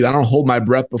and I breathe. I don't hold my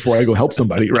breath before I go help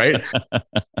somebody, right? I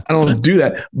don't do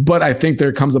that. But I think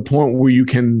there comes a point where you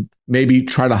can maybe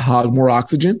try to hog more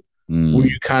oxygen, where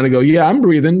you kind of go, yeah, I'm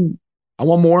breathing. I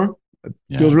want more.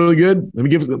 It feels really good. Let me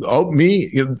give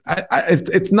me.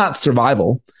 It's not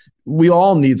survival. We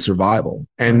all need survival,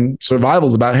 and survival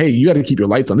is about, hey, you got to keep your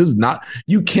lights on. This is not,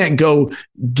 you can't go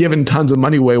giving tons of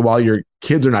money away while your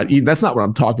kids are not eating. That's not what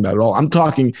I'm talking about at all. I'm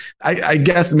talking, I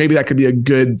guess maybe that could be a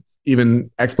good even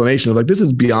explanation of like, this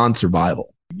is beyond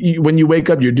survival. When you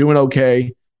wake up, you're doing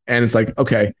okay. And it's like,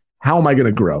 okay, how am I going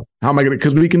to grow? How am I going to,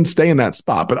 because we can stay in that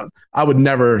spot, but I would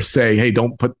never say, hey,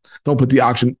 don't put the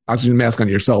oxygen mask on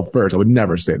yourself first. I would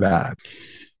never say that.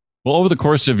 Well, over the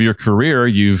course of your career,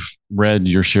 you've read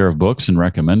your share of books and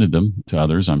recommended them to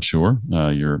others, I'm sure,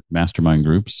 your mastermind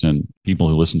groups and people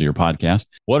who listen to your podcast.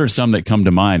 What are some that come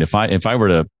to mind? If I were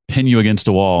to pin you against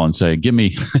a wall and say, give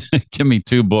me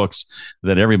 2 books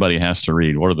that everybody has to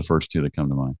read, what are the first 2 that come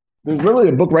to mind? There's literally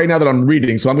a book right now that I'm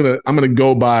reading, so I'm gonna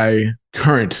go by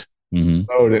current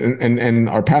mode. And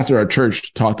our pastor at our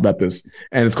church talked about this,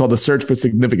 and it's called The Search for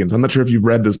Significance. I'm not sure if you've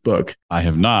read this book. I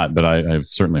have not, but I've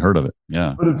certainly heard of it.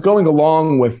 Yeah, but it's going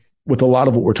along with a lot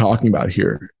of what we're talking about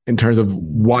here in terms of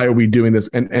why are we doing this,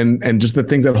 and just the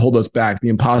things that hold us back, the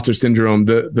imposter syndrome,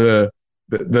 the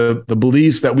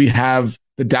beliefs that we have,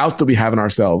 the doubts that we have in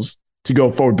ourselves to go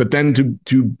forward, but then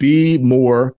to be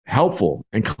more helpful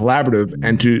and collaborative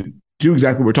and to do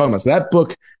exactly what we're talking about. So that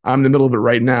book, I'm in the middle of it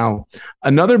right now.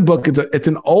 Another book, it's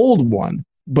an old one,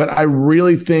 but I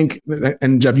really think,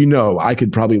 and Jeff, I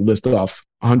could probably list off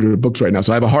 100 books right now.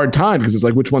 So I have a hard time because it's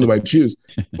like, which one do I choose?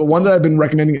 But one that I've been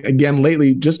recommending again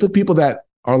lately, just to people that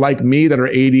are like me, that are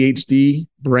ADHD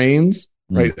brains,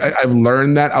 right? I've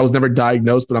learned that. I was never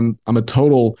diagnosed, but I'm a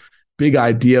total big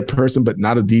idea person, but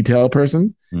not a detail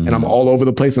person. And I'm all over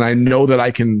the place. And I know that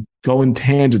I can go in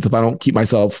tangents if I don't keep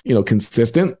myself,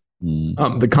 consistent.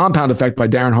 The Compound Effect by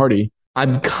Darren Hardy.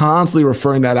 I'm constantly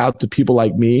referring that out to people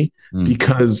like me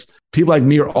because people like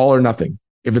me are all or nothing.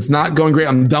 If it's not going great,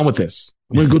 I'm done with this.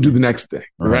 I'm going to go do the next thing.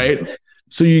 Right.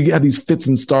 So you have these fits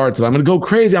and starts. I'm going to go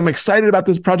crazy. I'm excited about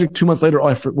this project. 2 months later,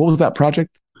 what was that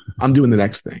project? I'm doing the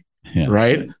next thing. Yeah.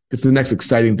 Right. It's the next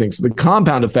exciting thing. So the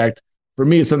Compound Effect for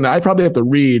me is something that I probably have to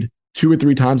read 2 or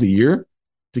 3 times a year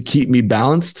to keep me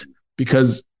balanced,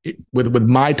 because with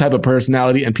my type of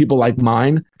personality and people like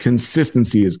mine,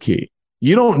 consistency is key.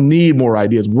 You don't need more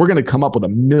ideas. We're going to come up with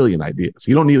 1 million ideas.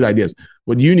 You don't need ideas.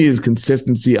 What you need is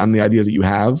consistency on the ideas that you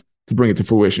have to bring it to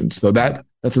fruition. So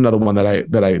that's another one that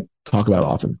I talk about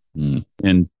often.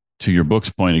 And to your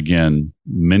book's point, again,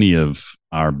 many of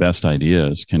our best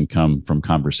ideas can come from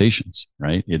conversations,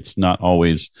 right? It's not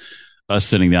always us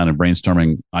sitting down and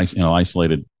brainstorming,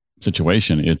 isolated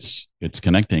situation. It's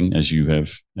connecting, as you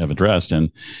have addressed,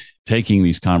 and taking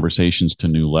these conversations to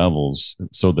new levels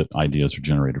so that ideas are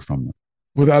generated from them.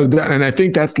 Without a doubt. And I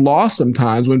think that's lost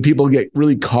sometimes when people get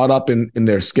really caught up in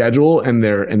their schedule and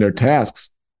their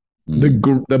tasks.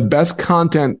 The best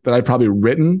content that I've probably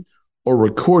written or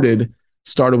recorded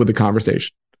started with the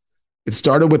conversation. It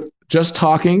started with just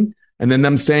talking, and then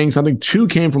them saying something. 2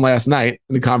 came from last night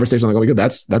in the conversation. I'm like, oh my God,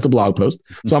 that's a blog post.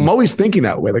 So I'm always thinking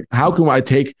that way. Like, how can I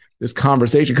take this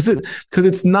conversation? Because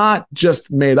it's not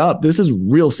just made up. This is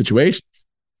real situations.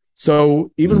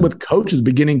 So even with coaches,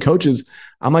 beginning coaches,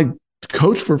 I'm like,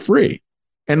 coach for free.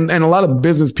 And a lot of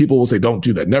business people will say, don't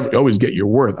do that. Never always get your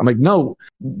worth. I'm like, no,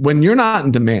 when you're not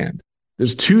in demand,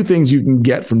 there's 2 things you can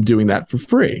get from doing that for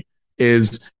free.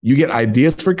 Is you get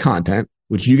ideas for content,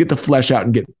 which you get to flesh out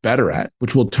and get better at,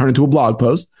 which will turn into a blog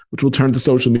post, which will turn into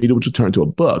social media, which will turn into a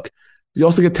book. You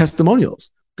also get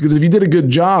testimonials, because if you did a good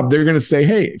job, they're going to say,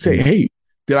 hey,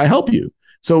 did I help you?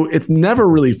 So it's never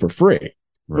really for free,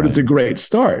 but it's a great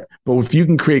start. But if you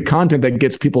can create content that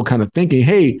gets people kind of thinking,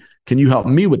 hey, can you help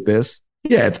me with this?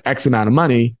 Yeah, it's X amount of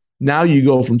money. Now you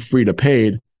go from free to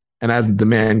paid. And as the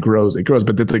demand grows, it grows.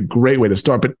 But that's a great way to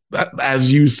start. But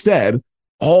as you said,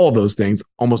 all those things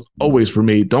almost always for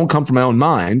me don't come from my own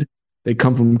mind. They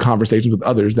come from conversations with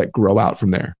others that grow out from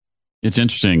there. It's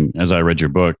interesting, as I read your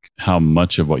book, how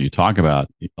much of what you talk about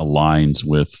aligns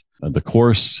with the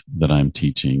course that I'm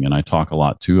teaching. And I talk a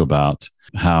lot too about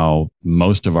how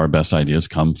most of our best ideas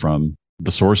come from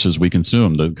the sources we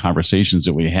consume, the conversations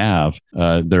that we have.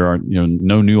 There are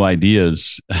no new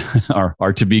ideas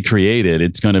are to be created.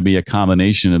 It's going to be a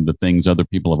combination of the things other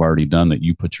people have already done that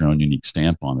you put your own unique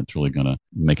stamp on. That's really going to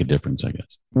make a difference, I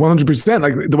guess. 100%.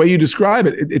 Like the way you describe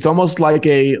it, it's almost like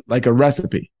a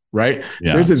recipe, right?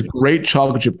 Yeah. There's this great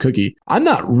chocolate chip cookie. I'm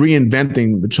not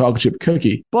reinventing the chocolate chip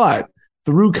cookie, but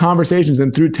through conversations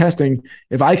and through testing,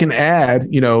 if I can add,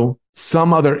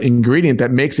 some other ingredient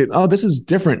that makes it, oh, this is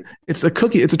different. It's a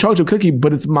cookie, it's a chocolate chip cookie,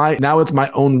 but it's my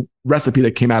own recipe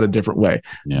that came out a different way.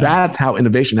 Yeah. That's how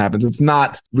innovation happens. It's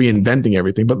not reinventing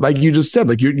everything, but like you just said,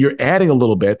 like you're adding a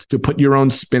little bit to put your own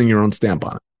spin and your own stamp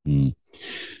on it. Mm.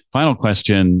 Final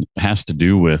question has to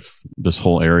do with this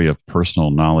whole area of personal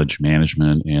knowledge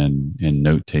management and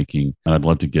note taking. And I'd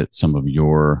love to get some of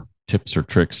your tips or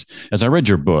tricks. As I read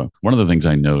your book, one of the things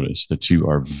I noticed that you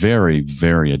are very,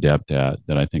 very adept at,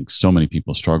 that I think so many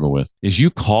people struggle with, is you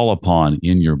call upon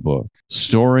in your book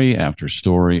story after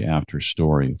story after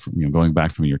story, from, going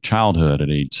back from your childhood at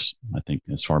age, I think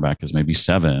as far back as maybe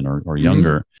 7 or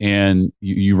younger. And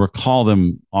you recall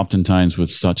them oftentimes with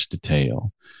such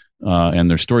detail. And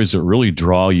they're stories that really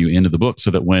draw you into the book, so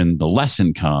that when the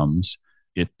lesson comes,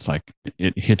 it's like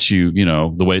it hits you,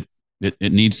 the way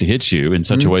it needs to hit you in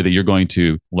such a way that you're going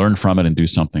to learn from it and do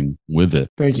something with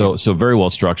it. So very well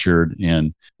structured.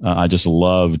 And I just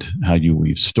loved how you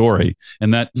weave story.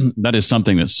 And that is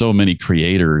something that so many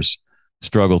creators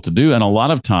struggle to do. And a lot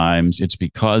of times it's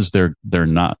because they're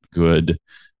not good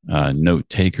note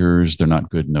takers. They're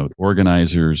not good note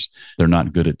organizers. They're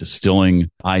not good at distilling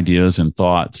ideas and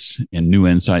thoughts and new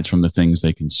insights from the things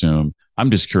they consume. I'm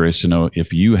just curious to know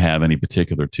if you have any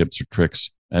particular tips or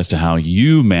tricks as to how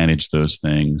you manage those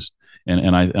things.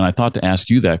 And I thought to ask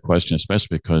you that question,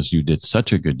 especially because you did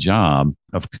such a good job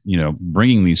of,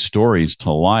 bringing these stories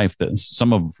to life, that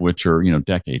some of which are,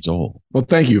 decades old. Well,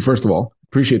 thank you. First of all,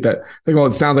 appreciate that. Second of all,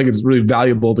 it sounds like it's really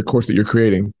valuable, the course that you're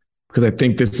creating, because I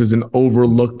think this is an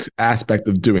overlooked aspect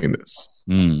of doing this.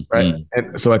 Right.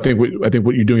 And so I think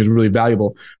what you're doing is really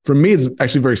valuable. For me, it's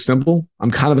actually very simple.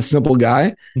 I'm kind of a simple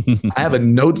guy. I have a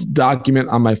notes document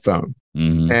on my phone,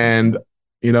 and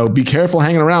be careful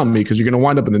hanging around me, because you're going to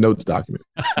wind up in the notes document,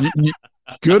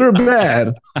 good or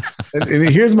bad. And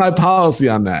here's my policy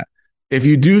on that. If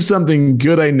you do something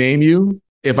good, I name you.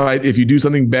 If you do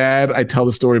something bad, I tell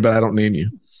the story, but I don't name you.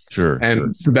 Sure.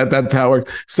 And so that's how it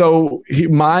works. So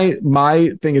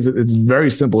my thing is, it's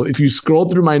very simple. If you scroll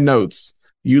through my notes,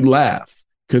 you'd laugh,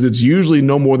 because it's usually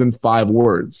no more than 5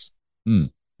 words.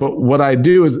 But what I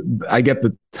do is I get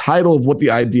the title of what the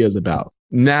idea is about.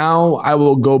 Now I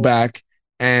will go back,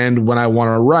 and when I want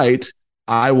to write,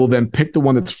 I will then pick the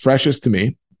one that's freshest to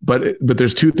me. But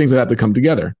there's 2 things that have to come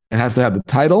together. It has to have the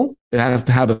title. It has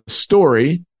to have a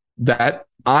story that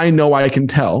I know I can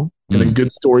tell in a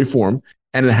good story form.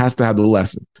 And it has to have the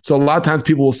lesson. So a lot of times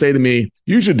people will say to me,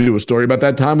 you should do a story about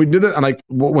that time we did it. I'm like,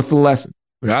 what's the lesson?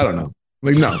 Like, I don't know.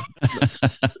 I'm like, no.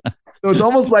 So it's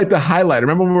almost like the highlighter.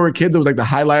 Remember when we were kids, it was like the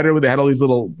highlighter where they had all these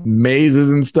little mazes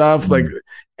and stuff.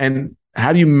 And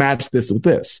how do you match this with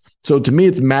this? So to me,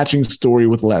 it's matching story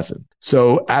with lesson.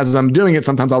 So as I'm doing it,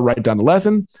 sometimes I'll write down the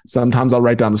lesson. Sometimes I'll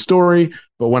write down the story.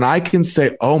 But when I can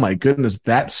say, oh my goodness,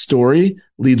 that story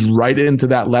leads right into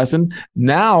that lesson,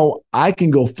 now I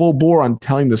can go full bore on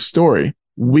telling the story,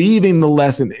 weaving the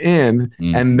lesson in.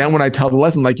 And then when I tell the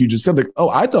lesson, like you just said, like, oh,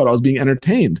 I thought I was being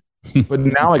entertained, but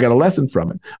now I got a lesson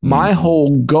from it. My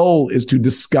whole goal is to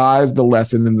disguise the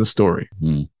lesson in the story.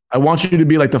 I want you to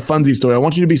be like the Funzy story. I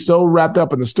want you to be so wrapped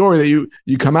up in the story that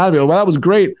you come out of it, well, that was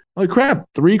great. Holy crap,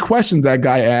 3 questions that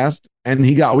guy asked, and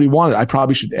he got what he wanted. I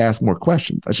probably should ask more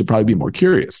questions. I should probably be more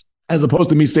curious, as opposed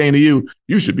to me saying to you,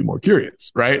 you should be more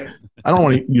curious, right? I don't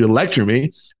want you to lecture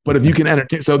me, but if you can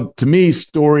entertain. So to me,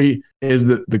 story is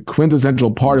the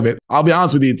quintessential part of it. I'll be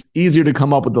honest with you, it's easier to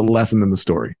come up with the lesson than the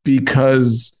story,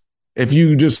 because if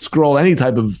you just scroll any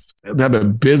type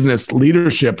of business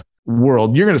leadership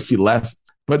world, you're going to see lessons.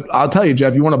 But I'll tell you,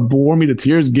 Jeff, you want to bore me to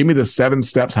tears? Give me the 7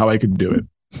 steps how I could do it.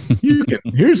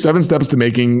 Here's 7 steps to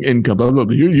making income. Blah, blah,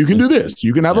 blah. You can do this.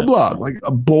 You can have a blog. Like,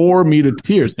 bore me to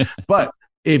tears. But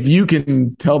if you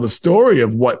can tell the story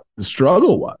of what the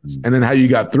struggle was, and then how you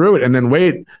got through it, and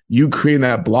then you creating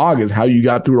that blog is how you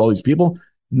got through all these people.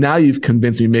 Now you've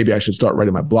convinced me maybe I should start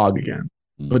writing my blog again.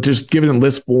 But just give it in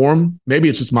list form. Maybe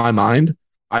it's just my mind.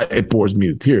 It bores me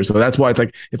to tears. So that's why it's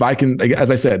like, if I can, like,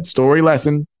 as I said, story,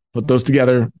 lesson, put those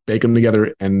together, bake them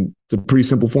together, and it's a pretty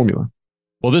simple formula.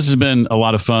 Well, this has been a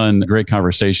lot of fun, great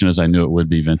conversation, as I knew it would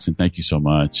be, Vincent. Thank you so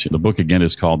much. The book, again,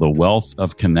 is called The Wealth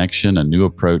of Connection, A New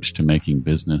Approach to Making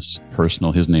Business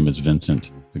Personal. His name is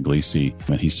Vincent Pugliese,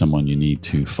 and he's someone you need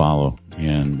to follow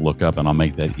and look up, and I'll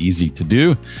make that easy to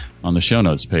do on the show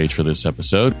notes page for this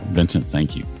episode. Vincent,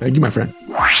 thank you. Thank you, my friend.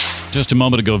 Just a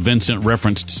moment ago, Vincent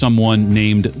referenced someone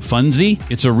named Funzy.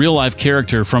 It's a real-life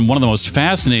character from one of the most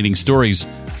fascinating stories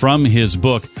from his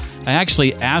book. I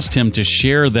actually asked him to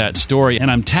share that story, and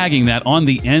I'm tagging that on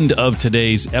the end of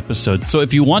today's episode. So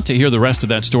if you want to hear the rest of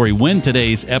that story when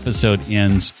today's episode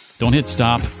ends, don't hit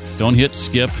stop. Don't hit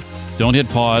skip. Don't hit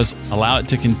pause. Allow it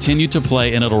to continue to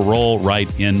play, and it'll roll right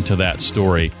into that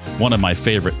story. One of my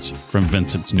favorites from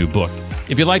Vincent's new book.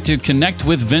 If you'd like to connect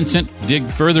with Vincent, dig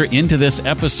further into this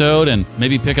episode, and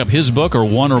maybe pick up his book or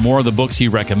one or more of the books he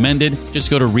recommended, just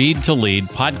go to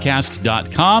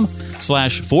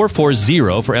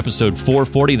readtoleadpodcast.com/440 for episode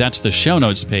 440. That's the show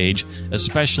notes page,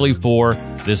 especially for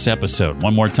this episode.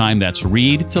 One more time, that's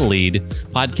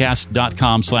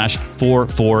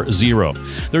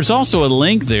readtoleadpodcast.com/440. There's also a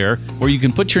link there where you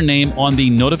can put your name on the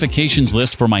notifications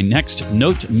list for my next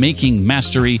note-making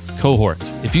mastery cohort.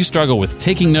 If you struggle with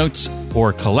taking notes,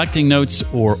 or collecting notes,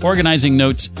 or organizing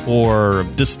notes, or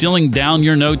distilling down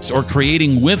your notes, or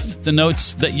creating with the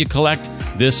notes that you collect,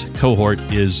 this cohort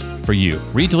is for you.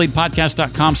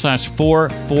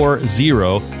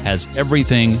 readtoleadpodcast.com/440 has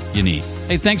everything you need.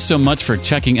 Hey, thanks so much for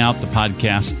checking out the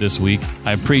podcast this week.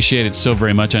 I appreciate it so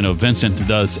very much. I know Vincent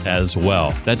does as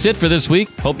well. That's it for this week.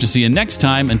 Hope to see you next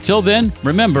time. Until then,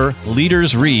 remember,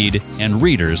 leaders read and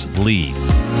readers lead.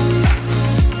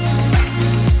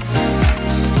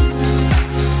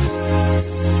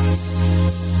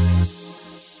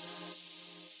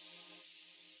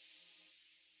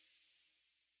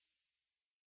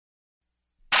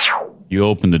 You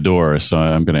opened the door, so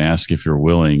I'm going to ask if you're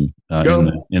willing.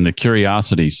 In the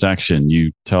curiosity section,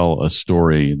 you tell a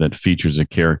story that features a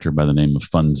character by the name of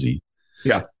Funzy.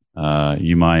 Yeah.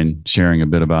 You mind sharing a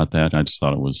bit about that? I just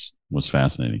thought it was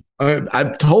fascinating.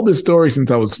 I've told this story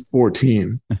since I was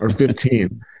 14 or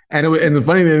 15. And the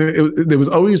funny thing, it was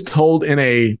always told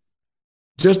in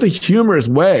just a humorous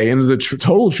way, and it was a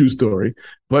total true story.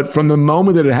 But from the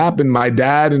moment that it happened, my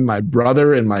dad and my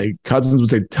brother and my cousins would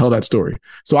say, tell that story.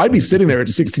 So I'd be sitting there at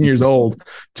 16 years old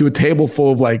to a table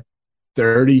full of like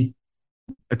 30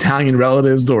 Italian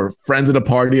relatives or friends at a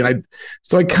party. And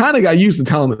I kind of got used to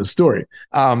telling the story.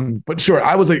 But sure,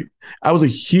 I was a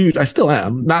huge, I still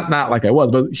am, not like I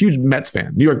was, but a huge Mets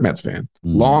fan, New York Mets fan,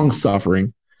 long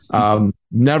suffering,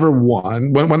 never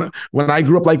won. When I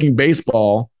grew up liking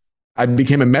baseball, I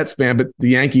became a Mets fan, but the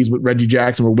Yankees with Reggie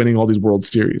Jackson were winning all these World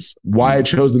Series. Why I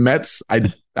chose the Mets,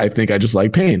 I think I just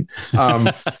like pain.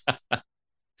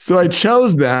 So I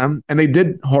chose them, and they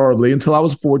did horribly until I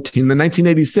was 14. In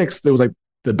 1986, it was like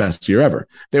the best year ever.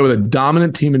 They were the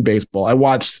dominant team in baseball. I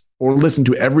watched or listened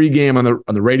to every game on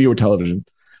the radio or television,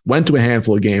 went to a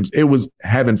handful of games. It was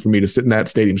heaven for me to sit in that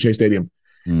stadium, Shea Stadium.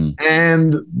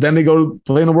 And then they go to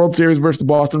play in the World Series versus the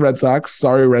Boston Red Sox.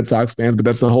 Sorry, Red Sox fans, but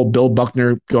that's the whole Bill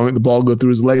Buckner the ball go through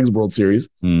his legs World Series.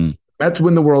 Mets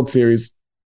win the World Series.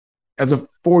 As a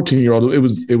 14-year-old, it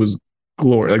was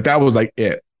glory. Like that was like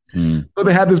it. So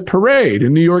they had this parade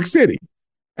in New York City,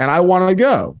 and I wanted to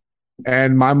go,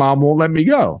 and my mom won't let me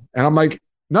go. And I'm like,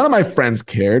 none of my friends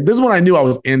cared. This is when I knew I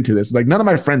was into this. Like none of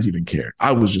my friends even cared.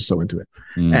 I was just so into it.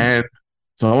 And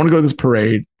so I want to go to this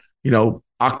parade,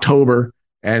 October.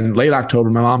 And late October,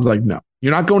 my mom's like, no,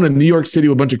 you're not going to New York City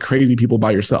with a bunch of crazy people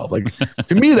by yourself. Like,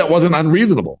 to me, that wasn't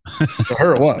unreasonable. For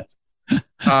her, it was.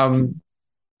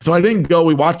 So I didn't go.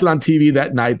 We watched it on TV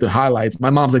that night, the highlights.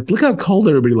 My mom's like, look how cold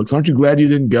everybody looks. Aren't you glad you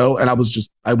didn't go? And I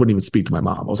wouldn't even speak to my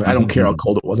mom. I was like, I don't care how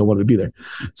cold it was. I wanted to be there.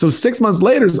 So 6 months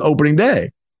later is opening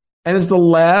day. And it's the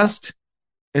last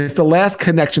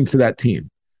connection to that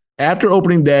team. After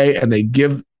opening day, and they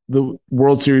give the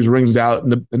World Series rings out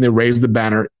and they raise the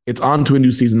banner, it's on to a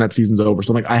new season. That season's over.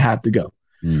 So I'm like, I have to go.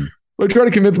 But I try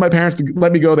to convince my parents to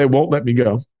let me go. They won't let me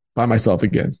go by myself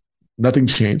again. Nothing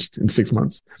changed in 6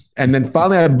 months. And then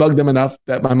finally I bugged them enough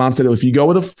that my mom said, if you go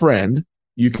with a friend,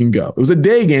 you can go. It was a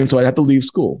day game, so I'd have to leave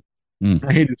school.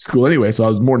 I hated school anyway, so I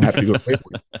was more than happy to go to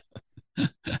baseball.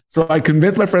 So I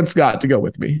convinced my friend Scott to go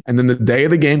with me. And then the day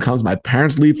of the game comes, my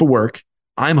parents leave for work.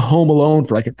 I'm home alone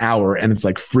for like an hour, and it's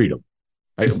like freedom.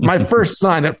 My first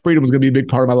sign that freedom was going to be a big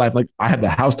part of my life. Like I had the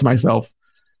house to myself,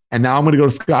 and now I'm going to go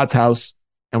to Scott's house,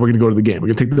 and we're going to go to the game. We're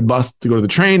going to take the bus to go to the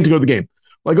train to go to the game.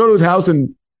 Well, I go to his house,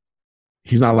 and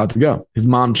he's not allowed to go. His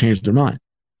mom changed her mind.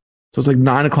 So it's like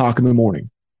 9:00 in the morning.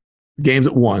 The game's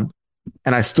at 1:00,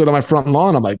 and I stood on my front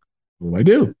lawn. I'm like, what do I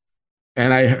do?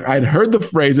 And I'd heard the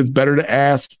phrase, it's better to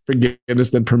ask forgiveness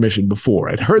than permission before.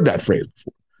 I'd heard that phrase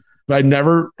before, but I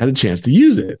never had a chance to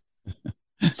use it.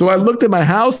 So I looked at my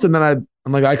house, and then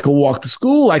I'm like, I could walk to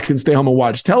school, I can stay home and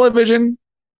watch television,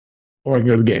 or I can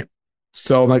go to the game.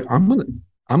 So I'm like, I'm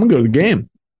gonna go to the game.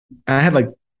 And I had like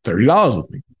 $30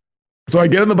 with me. So I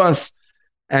get on the bus,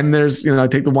 and there's, I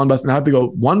take the one bus, and I have to go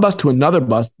one bus to another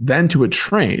bus, then to a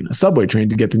train, a subway train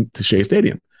to get to Shea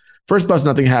Stadium. First bus,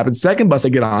 nothing happens. Second bus I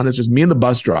get on, it's just me and the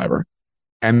bus driver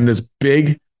and this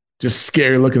big, just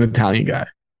scary looking Italian guy.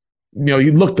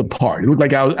 he looked the part. He looked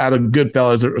like out of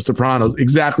Goodfellas or Sopranos,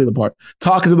 exactly the part.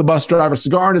 Talking to the bus driver,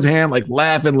 cigar in his hand, like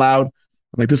laughing loud.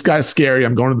 I'm like, this guy's scary.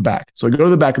 I'm going to the back. So I go to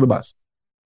the back of the bus.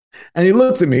 And he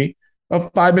looks at me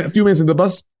a few minutes into the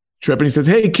bus trip, and he says,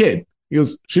 hey, kid. He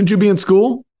goes, shouldn't you be in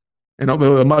school? And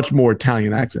with a much more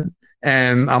Italian accent.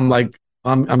 And I'm like,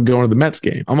 I'm going to the Mets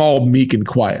game. I'm all meek and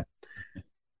quiet.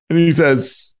 And he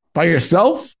says, by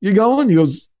yourself you're going? He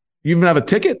goes, you even have a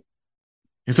ticket?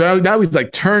 And so now he's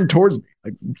like turned towards me,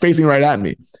 like facing right at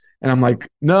me. And I'm like,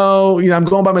 no, I'm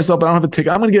going by myself, but I don't have a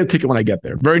ticket. I'm going to get a ticket when I get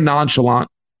there. Very nonchalant.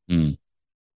 And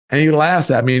he laughs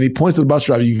at me and he points to the bus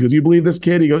driver. He goes, you believe this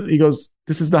kid? He goes,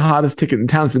 this is the hottest ticket in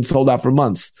town. It's been sold out for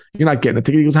months. You're not getting a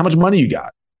ticket. He goes, how much money you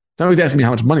got? Now he's asking me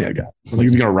how much money I got. I'm like,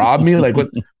 is he going to rob me? Like what?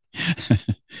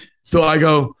 So I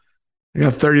go, I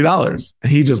got $30.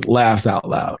 And he just laughs out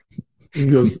loud. He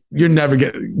goes, you're never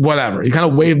getting whatever. He kind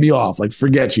of waved me off, like,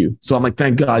 forget you. So I'm like,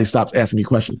 thank God he stops asking me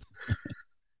questions.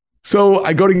 So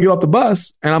I go to get off the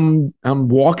bus and I'm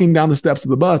walking down the steps of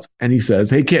the bus and he says,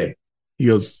 hey, kid. He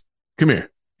goes, come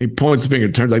here. He points his finger,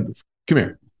 turns like this. Come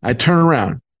here. I turn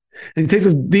around and he takes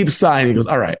this deep sigh and he goes,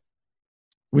 all right,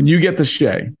 when you get to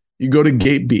Shea, you go to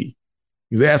gate B.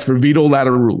 He's asked for Vito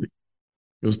Lateruli.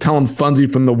 He goes, tell him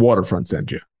Funzy from the waterfront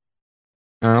sent you.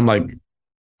 And I'm like,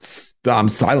 I'm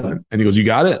silent. And he goes, you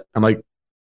got it? I'm like,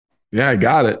 yeah, I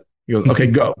got it. He goes, okay,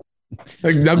 go.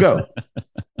 Like, now go.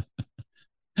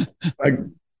 Like,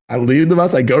 I leave the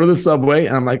bus, I go to the subway,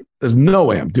 and I'm like, there's no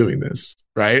way I'm doing this,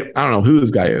 right? I don't know who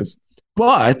this guy is.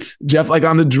 But Jeff, like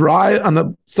on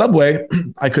the subway,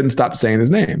 I couldn't stop saying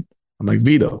his name. I'm like,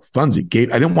 Vito, Funzy,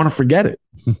 Gate. I didn't want to forget it,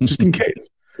 just in case.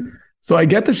 So I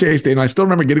get to Shea Stadium. I still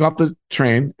remember getting off the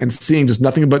train and seeing just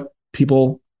nothing but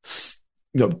people,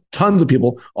 tons of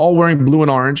people, all wearing blue and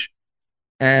orange.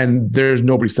 And there's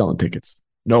nobody selling tickets.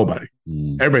 Nobody.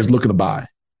 Everybody's looking to buy.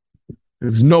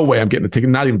 There's no way I'm getting a ticket,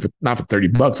 not for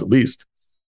 $30 at least.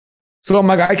 So I'm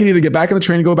like, I can either get back on the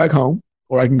train and go back home,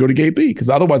 or I can go to gate B, because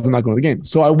otherwise I'm not going to the game.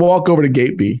 So I walk over to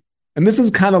gate B. And this is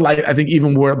kind of like, I think,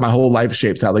 even where my whole life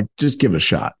shapes out. Like, just give it a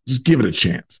shot. Just give it a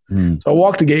chance. So I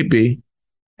walk to gate B,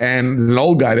 and there's an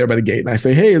old guy there by the gate. And I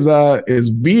say, hey, is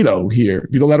Vito here?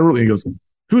 Vito Lateruli. He goes,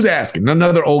 who's asking?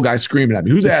 Another old guy screaming at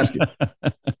me. Who's asking?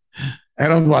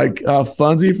 And I'm like,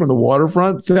 Funzy from the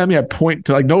waterfront. Sammy, I point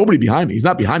to like nobody behind me. He's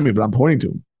not behind me, but I'm pointing to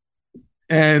him.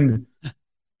 And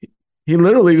he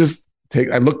literally just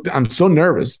I'm so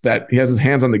nervous that he has his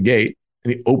hands on the gate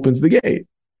and he opens the gate.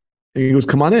 And he goes,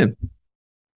 come on in.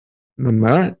 And I'm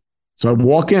like, all right. So I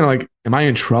walk in, like, am I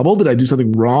in trouble? Did I do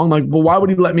something wrong? Like, well, why would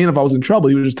he let me in if I was in trouble?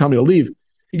 He would just tell me to leave.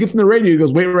 He gets in the radio. He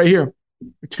goes, wait right here.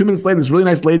 2 minutes later, this really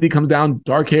nice lady comes down,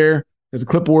 dark hair, has a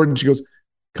clipboard, and she goes,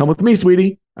 come with me,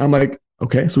 sweetie. And I'm like,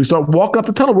 okay. So we start walking up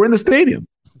the tunnel. We're in the stadium.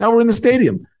 Now we're in the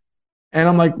stadium. And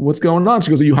I'm like, what's going on?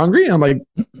 She goes, are you hungry? And I'm like,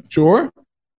 sure.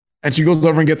 And she goes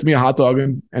over and gets me a hot dog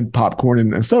and popcorn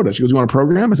and soda. She goes, you want a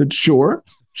program? I said, sure.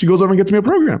 She goes over and gets me a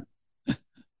program.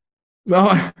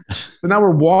 So now we're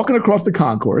walking across the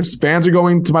concourse. Fans are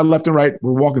going to my left and right.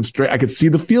 We're walking straight. I could see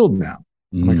the field now.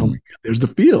 I'm like, oh my God, there's the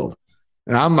field.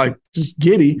 And I'm like, just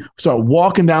giddy. Start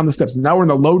walking down the steps. Now we're in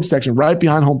the load section right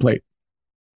behind home plate.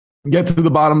 Get to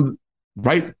the bottom,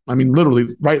 right? I mean,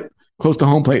 literally right close to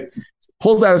home plate.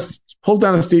 Pulls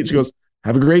down a seat. She goes,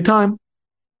 have a great time.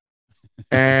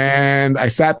 And I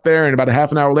sat there, and about a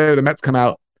half an hour later, the Mets come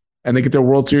out and they get their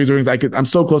World Series rings. I'm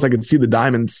so close, I could see the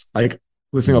diamonds, like,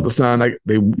 listening out the sun. Like,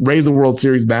 they raise the World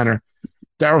Series banner.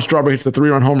 Darryl Strawberry hits the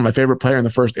 3-run homer, my favorite player in the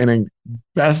first inning.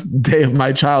 Best day of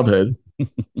my childhood.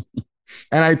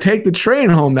 And I take the train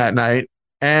home that night,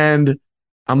 and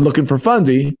I'm looking for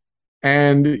Funzy,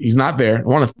 and he's not there. I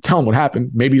want to tell him what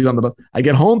happened. Maybe he's on the bus. I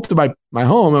get home to my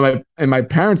home, and my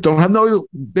parents they have no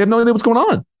idea what's going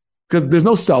on, because there's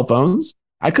no cell phones.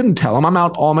 I couldn't tell them. I'm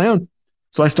out all on my own.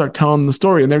 So I start telling them the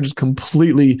story, and they're just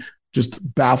completely just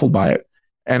baffled by it.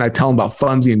 And I tell them about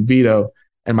Funzy and Vito,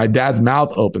 and my dad's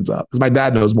mouth opens up, because my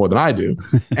dad knows more than I do.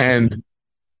 And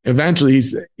eventually he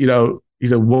said,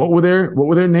 what were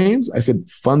their names? I said,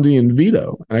 Funzy and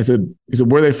Vito. And he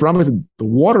said, where are they from? I said, the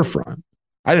waterfront.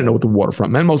 I didn't know what the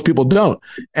waterfront meant. Most people don't.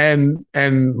 And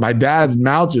my dad's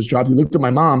mouth just dropped. He looked at my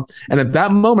mom. And at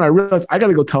that moment, I realized I got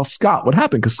to go tell Scott what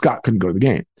happened, because Scott couldn't go to the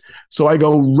game. So I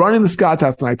go running to Scott's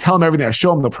house, and I tell him everything. I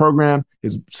show him the program.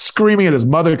 He's screaming at his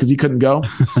mother because he couldn't go.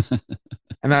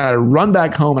 And then I run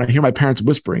back home, and I hear my parents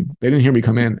whispering. They didn't hear me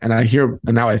come in. And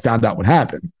now I found out what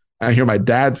happened. And I hear my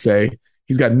dad say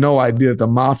he's got no idea that the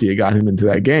mafia got him into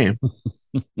that game.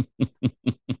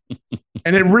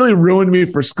 And it really ruined me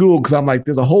for school, because I'm like,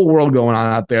 there's a whole world going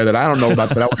on out there that I don't know about,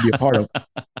 that I would be a part of.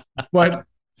 But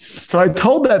So I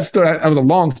told that story. It was a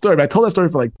long story, but I told that story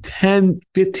for like 10,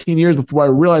 15 years before I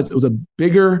realized it was a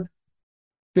bigger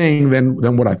thing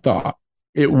than what I thought.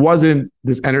 It wasn't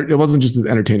it wasn't just this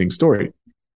entertaining story.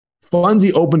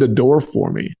 Funzy opened a door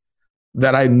for me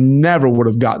that I never would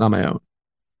have gotten on my own.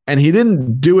 And he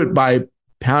didn't do it by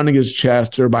pounding his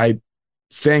chest or by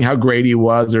saying how great he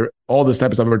was or all this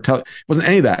type of stuff. It wasn't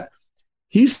any of that.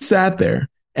 He sat there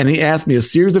and he asked me a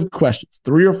series of questions,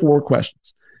 3 or 4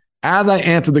 questions. As I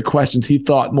answered the questions, he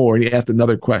thought more and he asked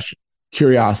another question,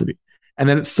 curiosity. And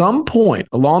then at some point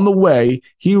along the way,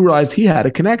 he realized he had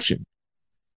a connection.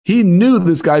 He knew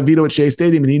this guy Vito at Shea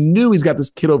Stadium, and he knew he's got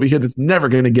this kid over here that's never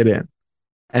going to get in.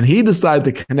 And he decided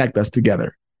to connect us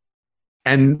together.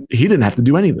 And he didn't have to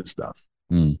do any of this stuff.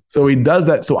 So he does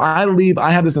that. So I leave.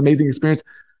 I have this amazing experience.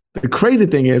 The crazy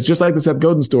thing is, just like the Seth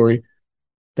Godin story,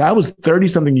 that was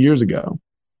 30-something years ago.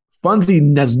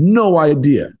 Funzy has no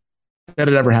idea that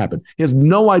it ever happened. He has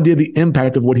no idea the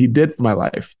impact of what he did for my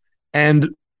life. And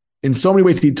in so many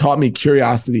ways, he taught me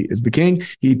curiosity is the king.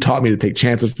 He taught me to take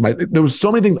chances. There was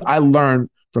so many things I learned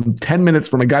from 10 minutes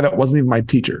from a guy that wasn't even my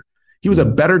teacher. He was a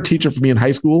better teacher for me in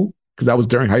high school, because that was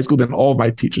during high school, than all of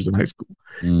my teachers in high school.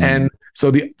 And so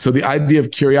the idea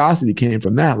of curiosity came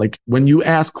from that. Like, when you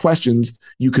ask questions,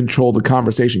 you control the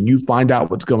conversation. You find out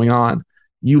what's going on.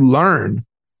 You learn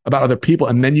about other people,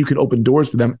 and then you can open doors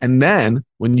for them. And then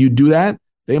when you do that,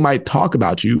 they might talk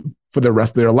about you for the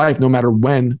rest of their life, no matter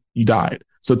when you died.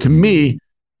 So to me,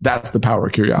 that's the power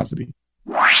of curiosity.